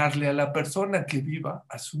enseñarle a la persona que viva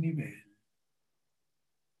a su nivel.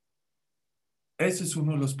 Ese es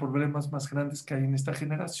uno de los problemas más grandes que hay en esta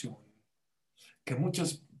generación, que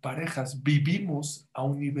muchas parejas vivimos a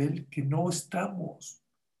un nivel que no estamos.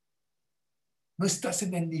 No estás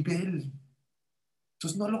en el nivel.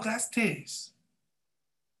 Entonces no lo gastes.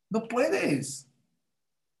 No puedes.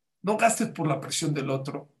 No gastes por la presión del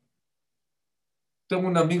otro. Tengo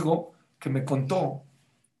un amigo que me contó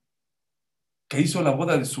que hizo la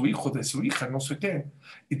boda de su hijo, de su hija, no sé qué,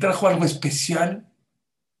 y trajo algo especial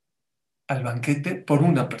al banquete por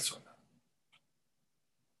una persona.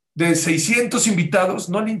 De 600 invitados,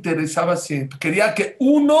 no le interesaba si quería que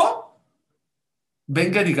uno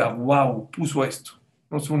venga y diga, wow, puso esto.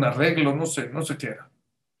 No sé, un arreglo, no sé qué era.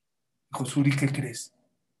 Dijo, Suri, ¿qué crees?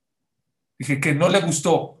 Dije que no le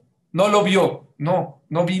gustó, no lo vio, no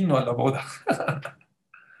vino a la boda.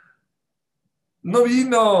 No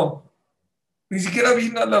vino, ni siquiera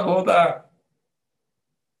vino a la boda.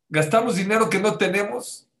 Gastamos dinero que no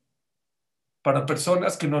tenemos para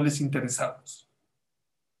personas que no les interesamos.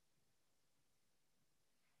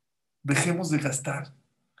 Dejemos de gastar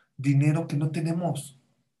dinero que no tenemos.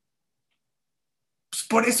 Pues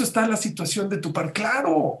por eso está la situación de tu par.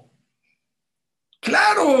 Claro,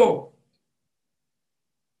 claro.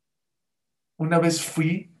 Una vez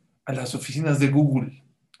fui a las oficinas de Google,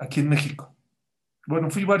 aquí en México. Bueno,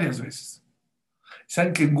 fui varias veces.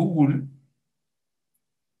 ¿Saben que en Google,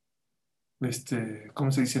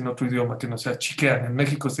 ¿cómo se dice en otro idioma que no sea chiquean? En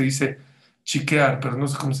México se dice chiquear, pero no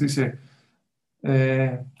sé cómo se dice.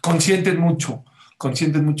 Consienten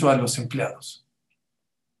mucho a los empleados.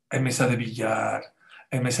 Hay mesa de billar,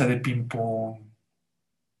 hay mesa de ping-pong,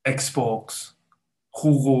 Xbox,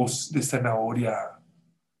 jugos de zanahoria,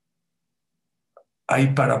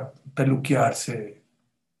 hay para peluquearse,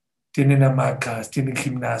 tienen hamacas, tienen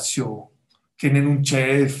gimnasio, tienen un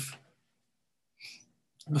chef.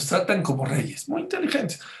 Nos tratan como reyes, muy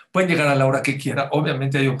inteligentes. Pueden llegar a la hora que quieran,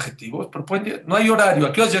 obviamente hay objetivos, pero no hay horario.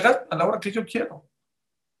 ¿A qué hora llegar? A la hora que yo quiero.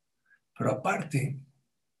 Pero aparte,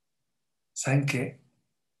 ¿saben qué?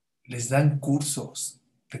 Les dan cursos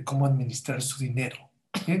de cómo administrar su dinero.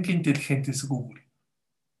 Miren qué inteligente es Google.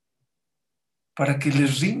 Para que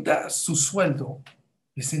les rinda su sueldo,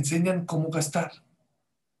 les enseñan cómo gastar.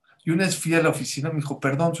 Y una vez fui a la oficina, me dijo,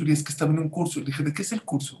 perdón, Suri, es que estaba en un curso. Le dije, ¿de qué es el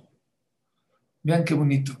curso? Vean qué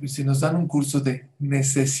bonito. Dice, nos dan un curso de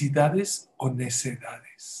necesidades o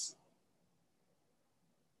necedades.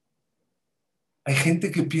 Hay gente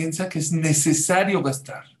que piensa que es necesario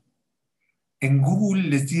gastar. En Google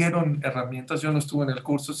les dieron herramientas, yo no estuve en el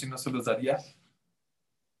curso, si no se los daría,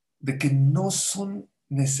 de que no son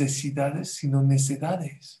necesidades, sino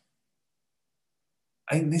necedades.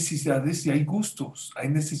 Hay necesidades y hay gustos, hay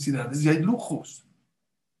necesidades y hay lujos.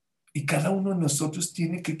 Y cada uno de nosotros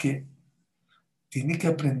tiene que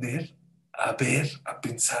aprender a ver, a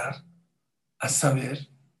pensar, a saber.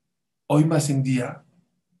 Hoy más en día,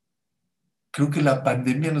 creo que la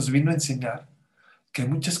pandemia nos vino a enseñar que hay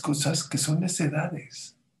muchas cosas que son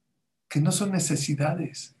necedades, que no son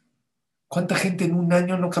necesidades. ¿Cuánta gente en un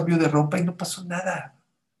año no cambió de ropa y no pasó nada?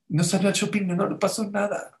 No salió al shopping y no le pasó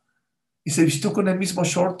nada. Y se vistió con el mismo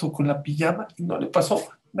short o con la pijama y no le pasó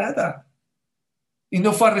nada. Y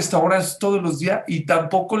no fue a restaurantes todos los días y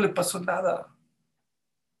tampoco le pasó nada.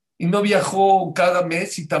 Y no viajó cada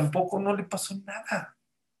mes y tampoco no le pasó nada.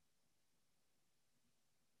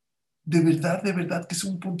 De verdad que es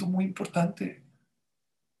un punto muy importante.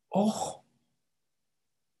 Ojo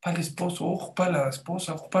para el esposo, ojo para la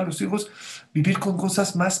esposa, ojo para los hijos. Vivir con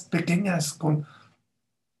cosas más pequeñas.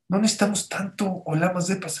 No necesitamos tanto o la más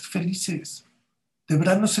de para ser felices. De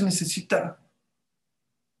verdad no se necesita.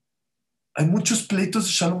 Hay muchos pleitos de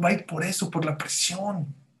Shalom Bait por eso, por la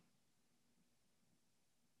presión.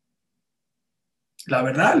 La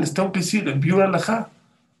verdad, les tengo que decir, en Biur Alajá,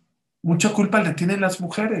 mucha culpa le tienen las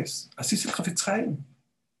mujeres. Así es el Hafetz Haim.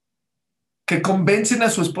 Que convencen a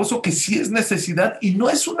su esposo que sí es necesidad y no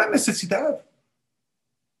es una necesidad.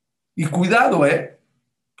 Y cuidado,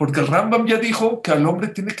 porque el Rambam ya dijo que al hombre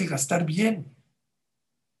tiene que gastar bien,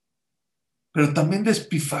 pero también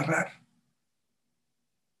despifarrar.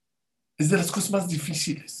 Es de las cosas más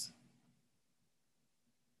difíciles.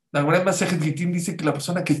 La Gemara Masejet Gittin dice que la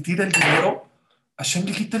persona que tira el dinero, Hashem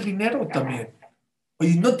le quita el dinero también.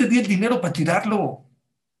 Oye, no te di el dinero para tirarlo.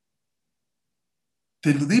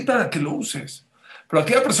 Te lo di para que lo uses. Pero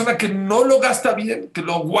aquella persona que no lo gasta bien, que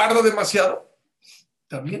lo guarda demasiado,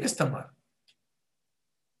 también está mal.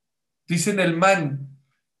 Dicen el man,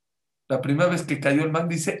 la primera vez que cayó el man,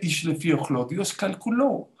 dice, Ishlefiochlo, Dios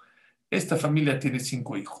calculó, esta familia tiene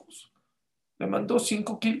 5 hijos. Le mandó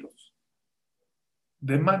 5 kilos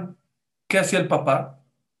de man. ¿Qué hacía el papá?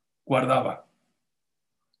 Guardaba.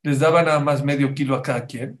 Les daba nada más medio kilo a cada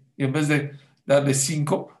quien, y en vez de darle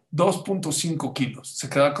 5, 2.5 kilos. Se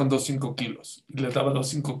quedaba con 2.5 kilos y les daba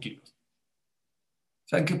 2.5 kilos.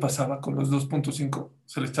 ¿Saben qué pasaba con los 2.5?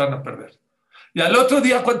 Se le echaban a perder. Y al otro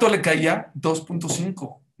día, ¿cuánto le caía?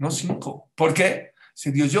 2.5, no 5. ¿Por qué?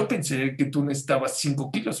 Si Dios, yo pensé que tú necesitabas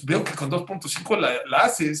 5 kilos. Veo que con 2.5 la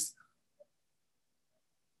haces.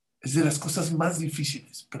 Es de las cosas más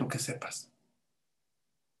difíciles, pero que sepas.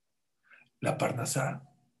 La parnasá,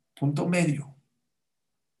 punto medio.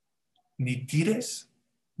 Ni tires,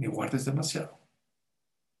 ni guardes demasiado.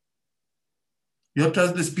 Y otra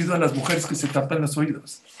vez les pido a las mujeres que se tapen los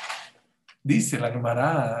oídos. Dice la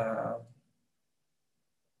Gemara,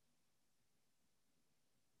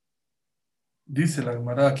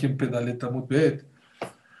 aquí en Pedaleta Mutbet,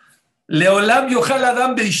 Leolam yochal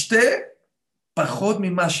adam beishte pajot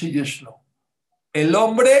mimashi yeshlo. El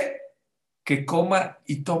hombre que coma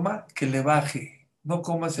y toma, que le baje. No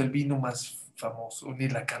comas el vino más famoso, ni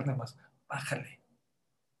la carne más. Bájale.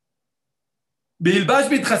 Bilbash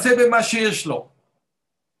bitchase bemashi yeshlo.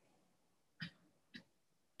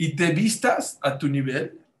 Y te vistas a tu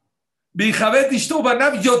nivel. Bilhabet ishto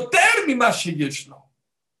banav yoter mimashi yeshlo.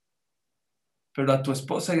 Pero a tu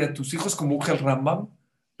esposa y a tus hijos, como dijo el Rambam,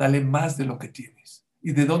 dale más de lo que tienes.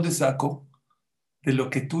 ¿Y de dónde saco? De lo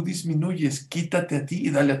que tú disminuyes, quítate a ti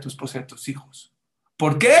y dale a tu esposa y a tus hijos.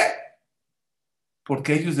 ¿Por qué?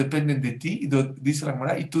 Porque ellos dependen de ti, dice la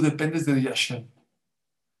Gemara, y tú dependes de Hashem.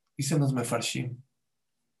 Dicen los Mefarshim.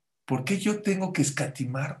 ¿Por qué yo tengo que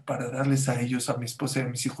escatimar para darles a ellos, a mi esposa y a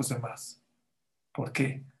mis hijos de más? ¿Por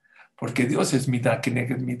qué? Porque Dios es midá, que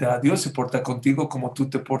negue midá. Dios se porta contigo como tú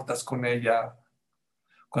te portas con ella.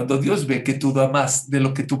 Cuando Dios ve que tú das más de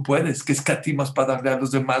lo que tú puedes, que escatimas para darle a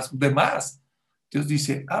los demás de más, Dios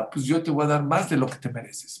dice, pues yo te voy a dar más de lo que te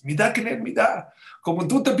mereces. Midá que midá. Como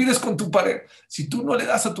tú te pides con tu pareja, si tú no le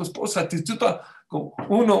das a tu esposa,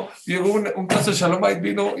 uno, llegó un caso de Shalom Bait,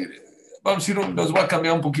 vino, vamos a decir, nos va a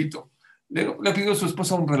cambiar un poquito. Le pidió a su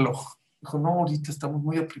esposa un reloj. Dijo, no, ahorita estamos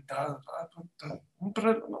muy apretados. Un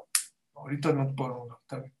reloj, no, ahorita no puedo. No,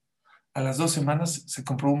 a las 2 semanas se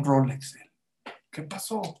compró un Rolex. ¿Qué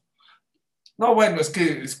pasó? No, bueno, es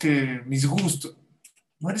que mis gustos.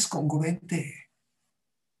 No eres congruente.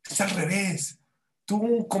 Es al revés.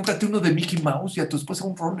 Tú cómprate uno de Mickey Mouse y a tu esposa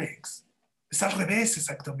un Rolex. Es al revés,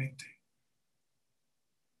 exactamente.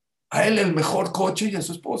 A él el mejor coche y a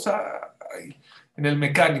su esposa ahí, en el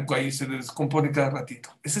mecánico, ahí se descompone cada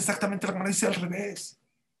ratito. Es exactamente lo que me dice al revés.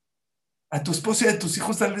 A tu esposa y a tus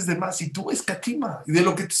hijos darles de más y tú escatima. Y de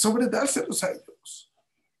lo que te sobre, dárselos a ellos.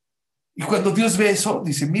 Y cuando Dios ve eso,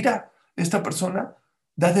 dice, mira, esta persona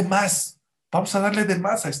da de más. Vamos a darle de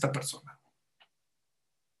más a esta persona.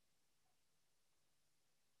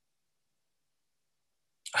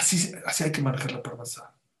 Así hay que manejar la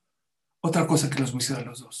parnasá. Otra cosa que los voy a decir a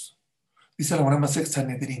los dos. Dice la Gemara Masech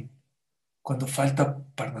Sanedrín, cuando falta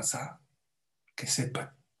parnasá, que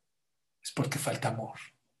sepan, es porque falta amor.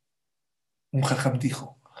 Un jajam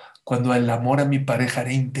dijo, cuando el amor a mi pareja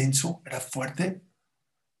era intenso, era fuerte,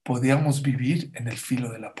 podíamos vivir en el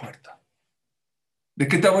filo de la puerta. ¿De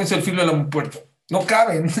qué tamaño es el filo de la puerta? No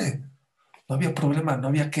caben. No había problema, no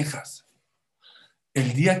había quejas.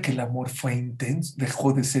 El día que el amor fue intenso,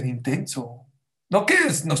 dejó de ser intenso. No que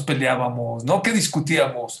nos peleábamos, no que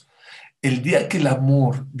discutíamos. El día que el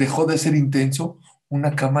amor dejó de ser intenso,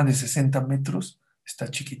 una cama de 60 metros está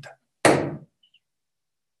chiquita.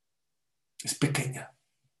 Es pequeña.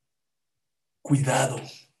 Cuidado.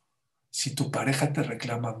 Si tu pareja te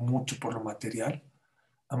reclama mucho por lo material,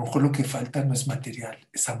 a lo mejor lo que falta no es material,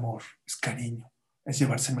 es amor, es cariño, es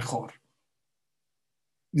llevarse mejor.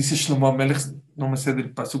 Dice Shlomo Amelech, no me sé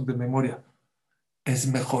del pasuk de memoria, es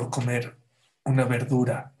mejor comer una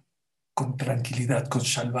verdura con tranquilidad, con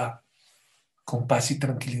shalvá, con paz y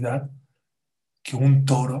tranquilidad, que un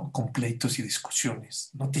toro con pleitos y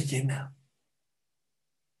discusiones. No te llena.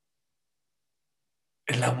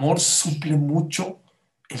 El amor suple mucho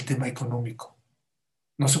el tema económico.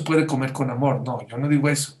 No se puede comer con amor, no, yo no digo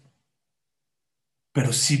eso,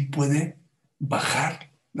 pero sí puede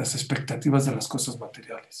bajar las expectativas de las cosas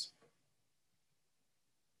materiales.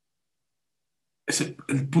 Es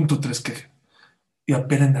el punto 3 que... Y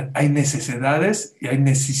aprendan, hay necesidades y hay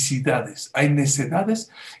necesidades. Hay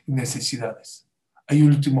necesidades y necesidades. Hay un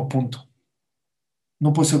último punto.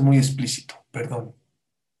 No puedo ser muy explícito, perdón.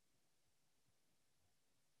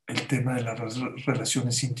 El tema de las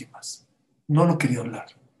relaciones íntimas. No lo quería hablar,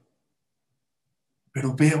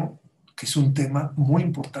 pero veo que es un tema muy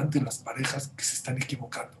importante en las parejas que se están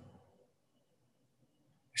equivocando.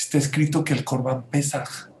 Está escrito que el Corban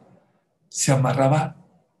Pesaj se amarraba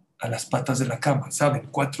a las patas de la cama, ¿saben?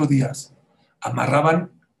 4 días.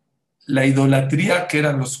 Amarraban la idolatría que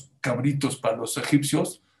eran los cabritos para los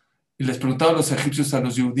egipcios y les preguntaban los egipcios a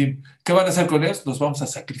los Yehudim, ¿qué van a hacer con ellos? Los vamos a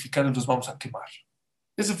sacrificar y los vamos a quemar.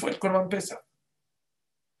 Ese fue el Corban Pesaj.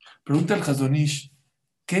 Pregunta el Hazonish,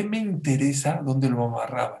 ¿qué me interesa dónde lo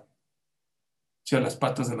amarraban? Si a las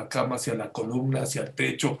patas de la cama, si a la columna, si al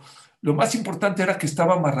techo. Lo más importante era que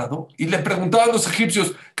estaba amarrado y le preguntaban a los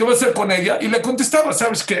egipcios, ¿qué va a hacer con ella? Y le contestaba,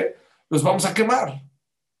 ¿sabes qué? Los vamos a quemar.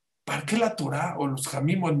 ¿Para qué la Torah o los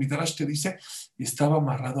Jamim o el Midrash te dice? Y estaba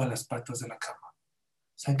amarrado a las patas de la cama.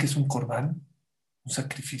 ¿Saben qué es un corbán? Un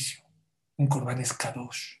sacrificio. Un corbán es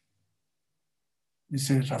kadosh.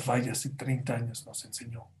 Dice Rafay, hace 30 años nos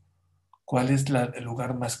enseñó. ¿Cuál es el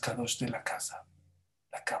lugar más kadosh de la casa?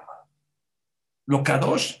 La cama. Lo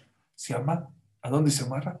kadosh se llama, ¿a dónde se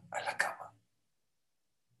amarra? A la cama.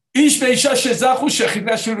 Dice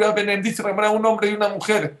un hombre y una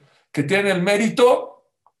mujer que tienen el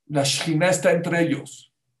mérito, la Shekhinah está entre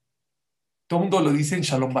ellos. Todo el mundo lo dice en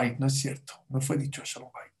Shalom Bayit, no es cierto, no fue dicho a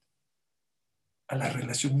Shalom Bayit. A la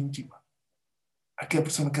relación íntima. Aquella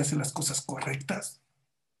persona que hace las cosas correctas,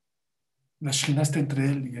 la Shekhinah está entre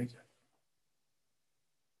él y ella.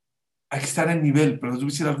 Hay que estar en nivel, pero les voy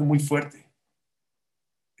a decir algo muy fuerte.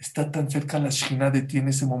 Está tan cerca la Shekhinah de ti en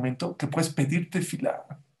ese momento que puedes pedirte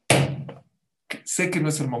fila. Sé que no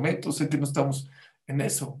es el momento, sé que no estamos en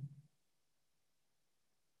eso.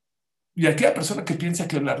 Y aquella persona que piensa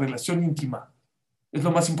que la relación íntima es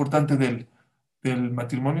lo más importante del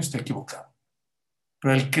matrimonio está equivocado.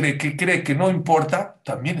 Pero el que cree que no importa,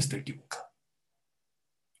 también está equivocado.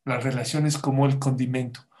 La relación es como el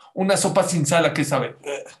condimento. Una sopa sin sal, ¿a qué sabe?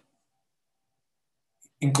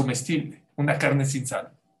 Incomestible. Una carne sin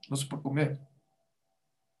sal, no se puede comer.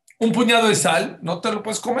 Un puñado de sal, no te lo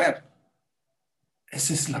puedes comer.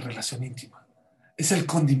 Esa es la relación íntima. Es el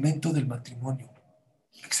condimento del matrimonio.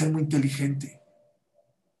 Hay que ser muy inteligente.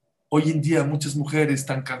 Hoy en día muchas mujeres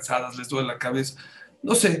están cansadas, les duele la cabeza.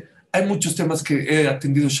 No sé, hay muchos temas que he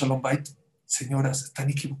atendido Shalom Bait. Señoras, están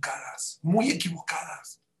equivocadas, muy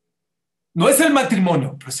equivocadas. No es el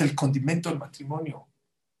matrimonio, pero es el condimento del matrimonio.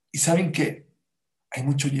 Y saben que hay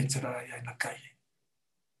mucho yetzer hara allá en la calle.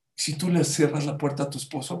 Si tú le cierras la puerta a tu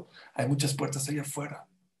esposo, hay muchas puertas allá afuera.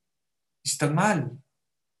 Y están mal.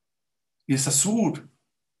 Y es azul.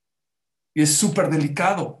 Y es súper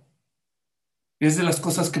delicado. Es de las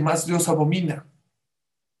cosas que más Dios abomina.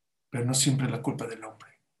 Pero no siempre es la culpa del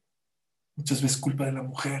hombre. Muchas veces culpa de la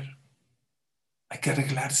mujer. Hay que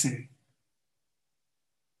arreglarse.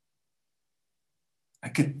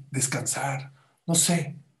 Hay que descansar. No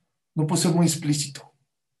sé. No puedo ser muy explícito.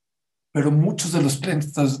 Pero muchos de los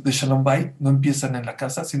planes de Shalom Bait no empiezan en la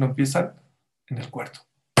casa, sino empiezan en el cuarto.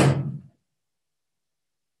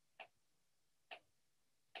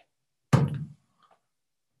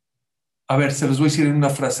 A ver, se los voy a decir en una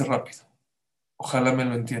frase rápida. Ojalá me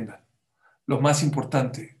lo entiendan. Lo más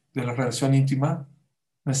importante de la relación íntima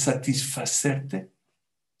no es satisfacerte,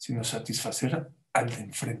 sino satisfacer al de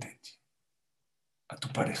enfrente de ti, a tu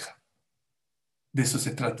pareja. De eso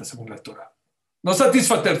se trata según la Torah. No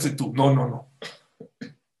satisfacerse tú, no, no, no.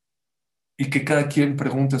 Y que cada quien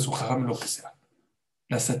pregunte a su jajam lo que sea.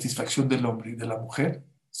 La satisfacción del hombre y de la mujer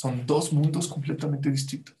son dos mundos completamente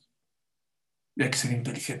distintos. Y hay que ser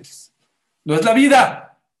inteligentes. No es la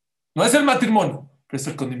vida, no es el matrimonio, pero es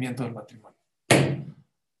el condimento del matrimonio.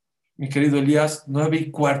 Mi querido Elías,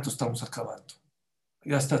 9:15 estamos acabando.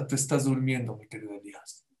 Ya hasta te estás durmiendo, mi querido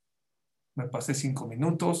Elías. Me pasé 5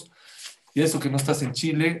 minutos. Y eso que no estás en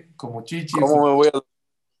Chile, como Chichi. ¿Cómo me voy a dar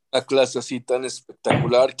una clase así tan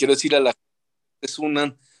espectacular? Quiero decir a la gente, es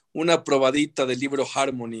una probadita del libro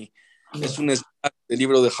Harmony. Es un snack del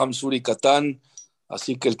libro de Hamsuri Katan.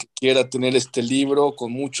 Así que el que quiera tener este libro,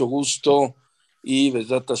 con mucho gusto, y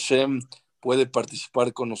Besrat Hashem puede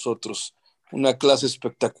participar con nosotros. Una clase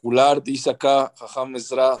espectacular. Dice acá, Jajam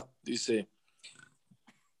Ezra, dice,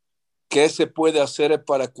 ¿qué se puede hacer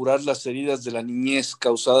para curar las heridas de la niñez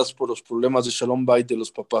causadas por los problemas de Shalom Bait de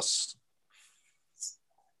los papás?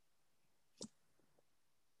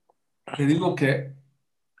 Te digo que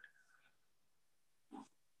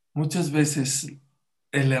muchas veces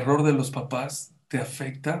el error de los papás te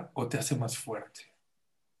afecta o te hace más fuerte.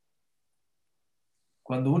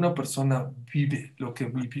 Cuando una persona vive lo que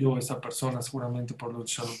vivió esa persona, seguramente por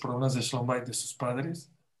los problemas de Shalom Bait de sus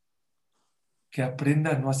padres, que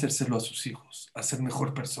aprenda a no hacérselo a sus hijos, a ser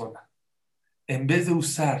mejor persona. En vez de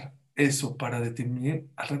usar eso para detener,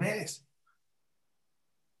 al revés.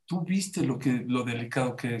 Tú viste lo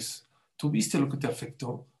delicado que es, tú viste lo que te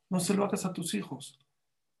afectó, no se lo hagas a tus hijos.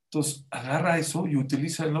 Entonces, agarra eso y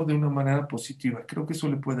utilízalo de una manera positiva. Creo que eso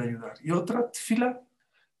le puede ayudar. Y otra, fila,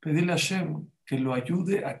 pedirle a Hashem que lo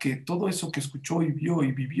ayude a que todo eso que escuchó y vio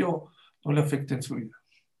y vivió no le afecte en su vida.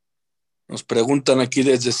 Nos preguntan aquí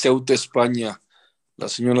desde Ceuta, España. La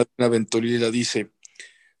señora Dina Ventolila dice,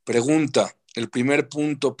 pregunta, ¿el primer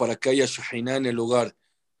punto para que haya Shahina en el hogar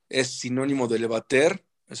es sinónimo de levater?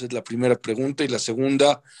 Esa es la primera pregunta. Y la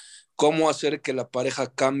segunda, ¿cómo hacer que la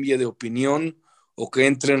pareja cambie de opinión o que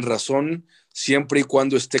entre en razón siempre y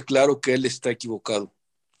cuando esté claro que él está equivocado?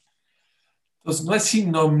 Entonces, no es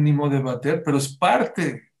sinónimo de bater, pero es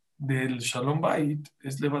parte del Shalom Bait,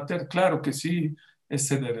 es levater. Claro que sí, es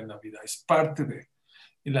ceder en la vida, es parte de.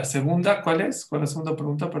 Y la segunda, ¿cuál es? ¿Cuál es la segunda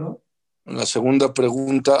pregunta, perdón? La segunda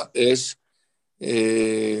pregunta es,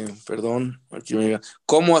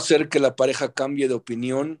 ¿cómo hacer que la pareja cambie de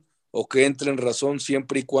opinión o que entre en razón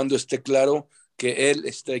siempre y cuando esté claro que él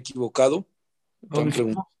está equivocado? Lo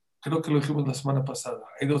dijimos, creo que lo dijimos la semana pasada.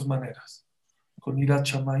 Hay dos maneras. Con Irat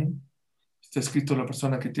Shamayim, está escrito la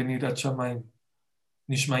persona que tiene Irat Shamayim,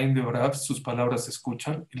 Nishmaim de Orav, sus palabras se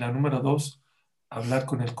escuchan. Y la número dos, hablar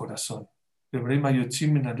con el corazón. Debrei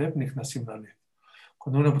mayotzim min halev, nichnasim lalev.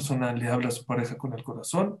 Cuando una persona le habla a su pareja con el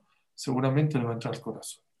corazón, seguramente le va a entrar al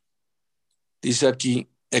corazón. Dice aquí,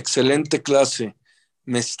 excelente clase,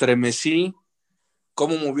 me estremecí,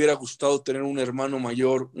 cómo me hubiera gustado tener un hermano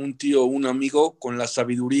mayor, un tío, un amigo con la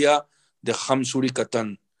sabiduría de Hamsuri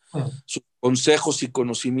Katan. Sus consejos y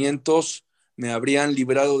conocimientos me habrían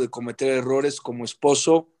librado de cometer errores como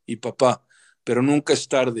esposo y papá, pero nunca es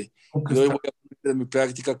tarde. Nunca Y hoy está. voy a poner en mi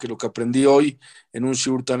práctica que lo que aprendí hoy en un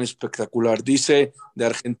shiur tan espectacular. Dice de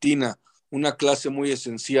Argentina, una clase muy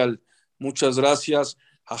esencial. Muchas gracias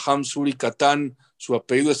a Hamsuri Katan. Su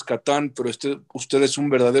apellido es Katan, pero usted es un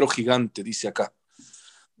verdadero gigante, dice acá.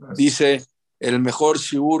 Gracias. Dice, el mejor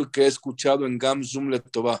shiur que he escuchado en Gam Zum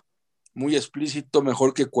Letová. Muy explícito,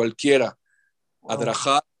 mejor que cualquiera. Wow.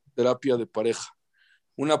 Adrajá, terapia de pareja.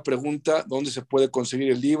 Una pregunta, ¿dónde se puede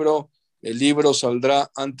conseguir el libro? El libro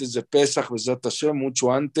saldrá antes de Pesach, Besat Hashem,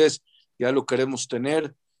 mucho antes, ya lo queremos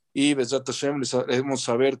tener, y Besat Hashem les haremos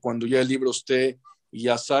saber cuando ya el libro esté y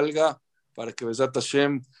ya salga, para que Besat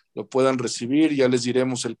Hashem lo puedan recibir, ya les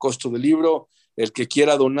diremos el costo del libro. El que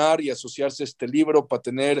quiera donar y asociarse a este libro para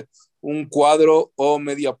tener un cuadro o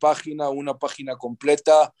media página, una página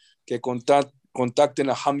completa, que contacten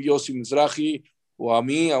a Ham Yossi Mizrahi o a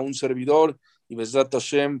mí, a un servidor, y Besat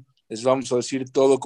Hashem les vamos a decir todo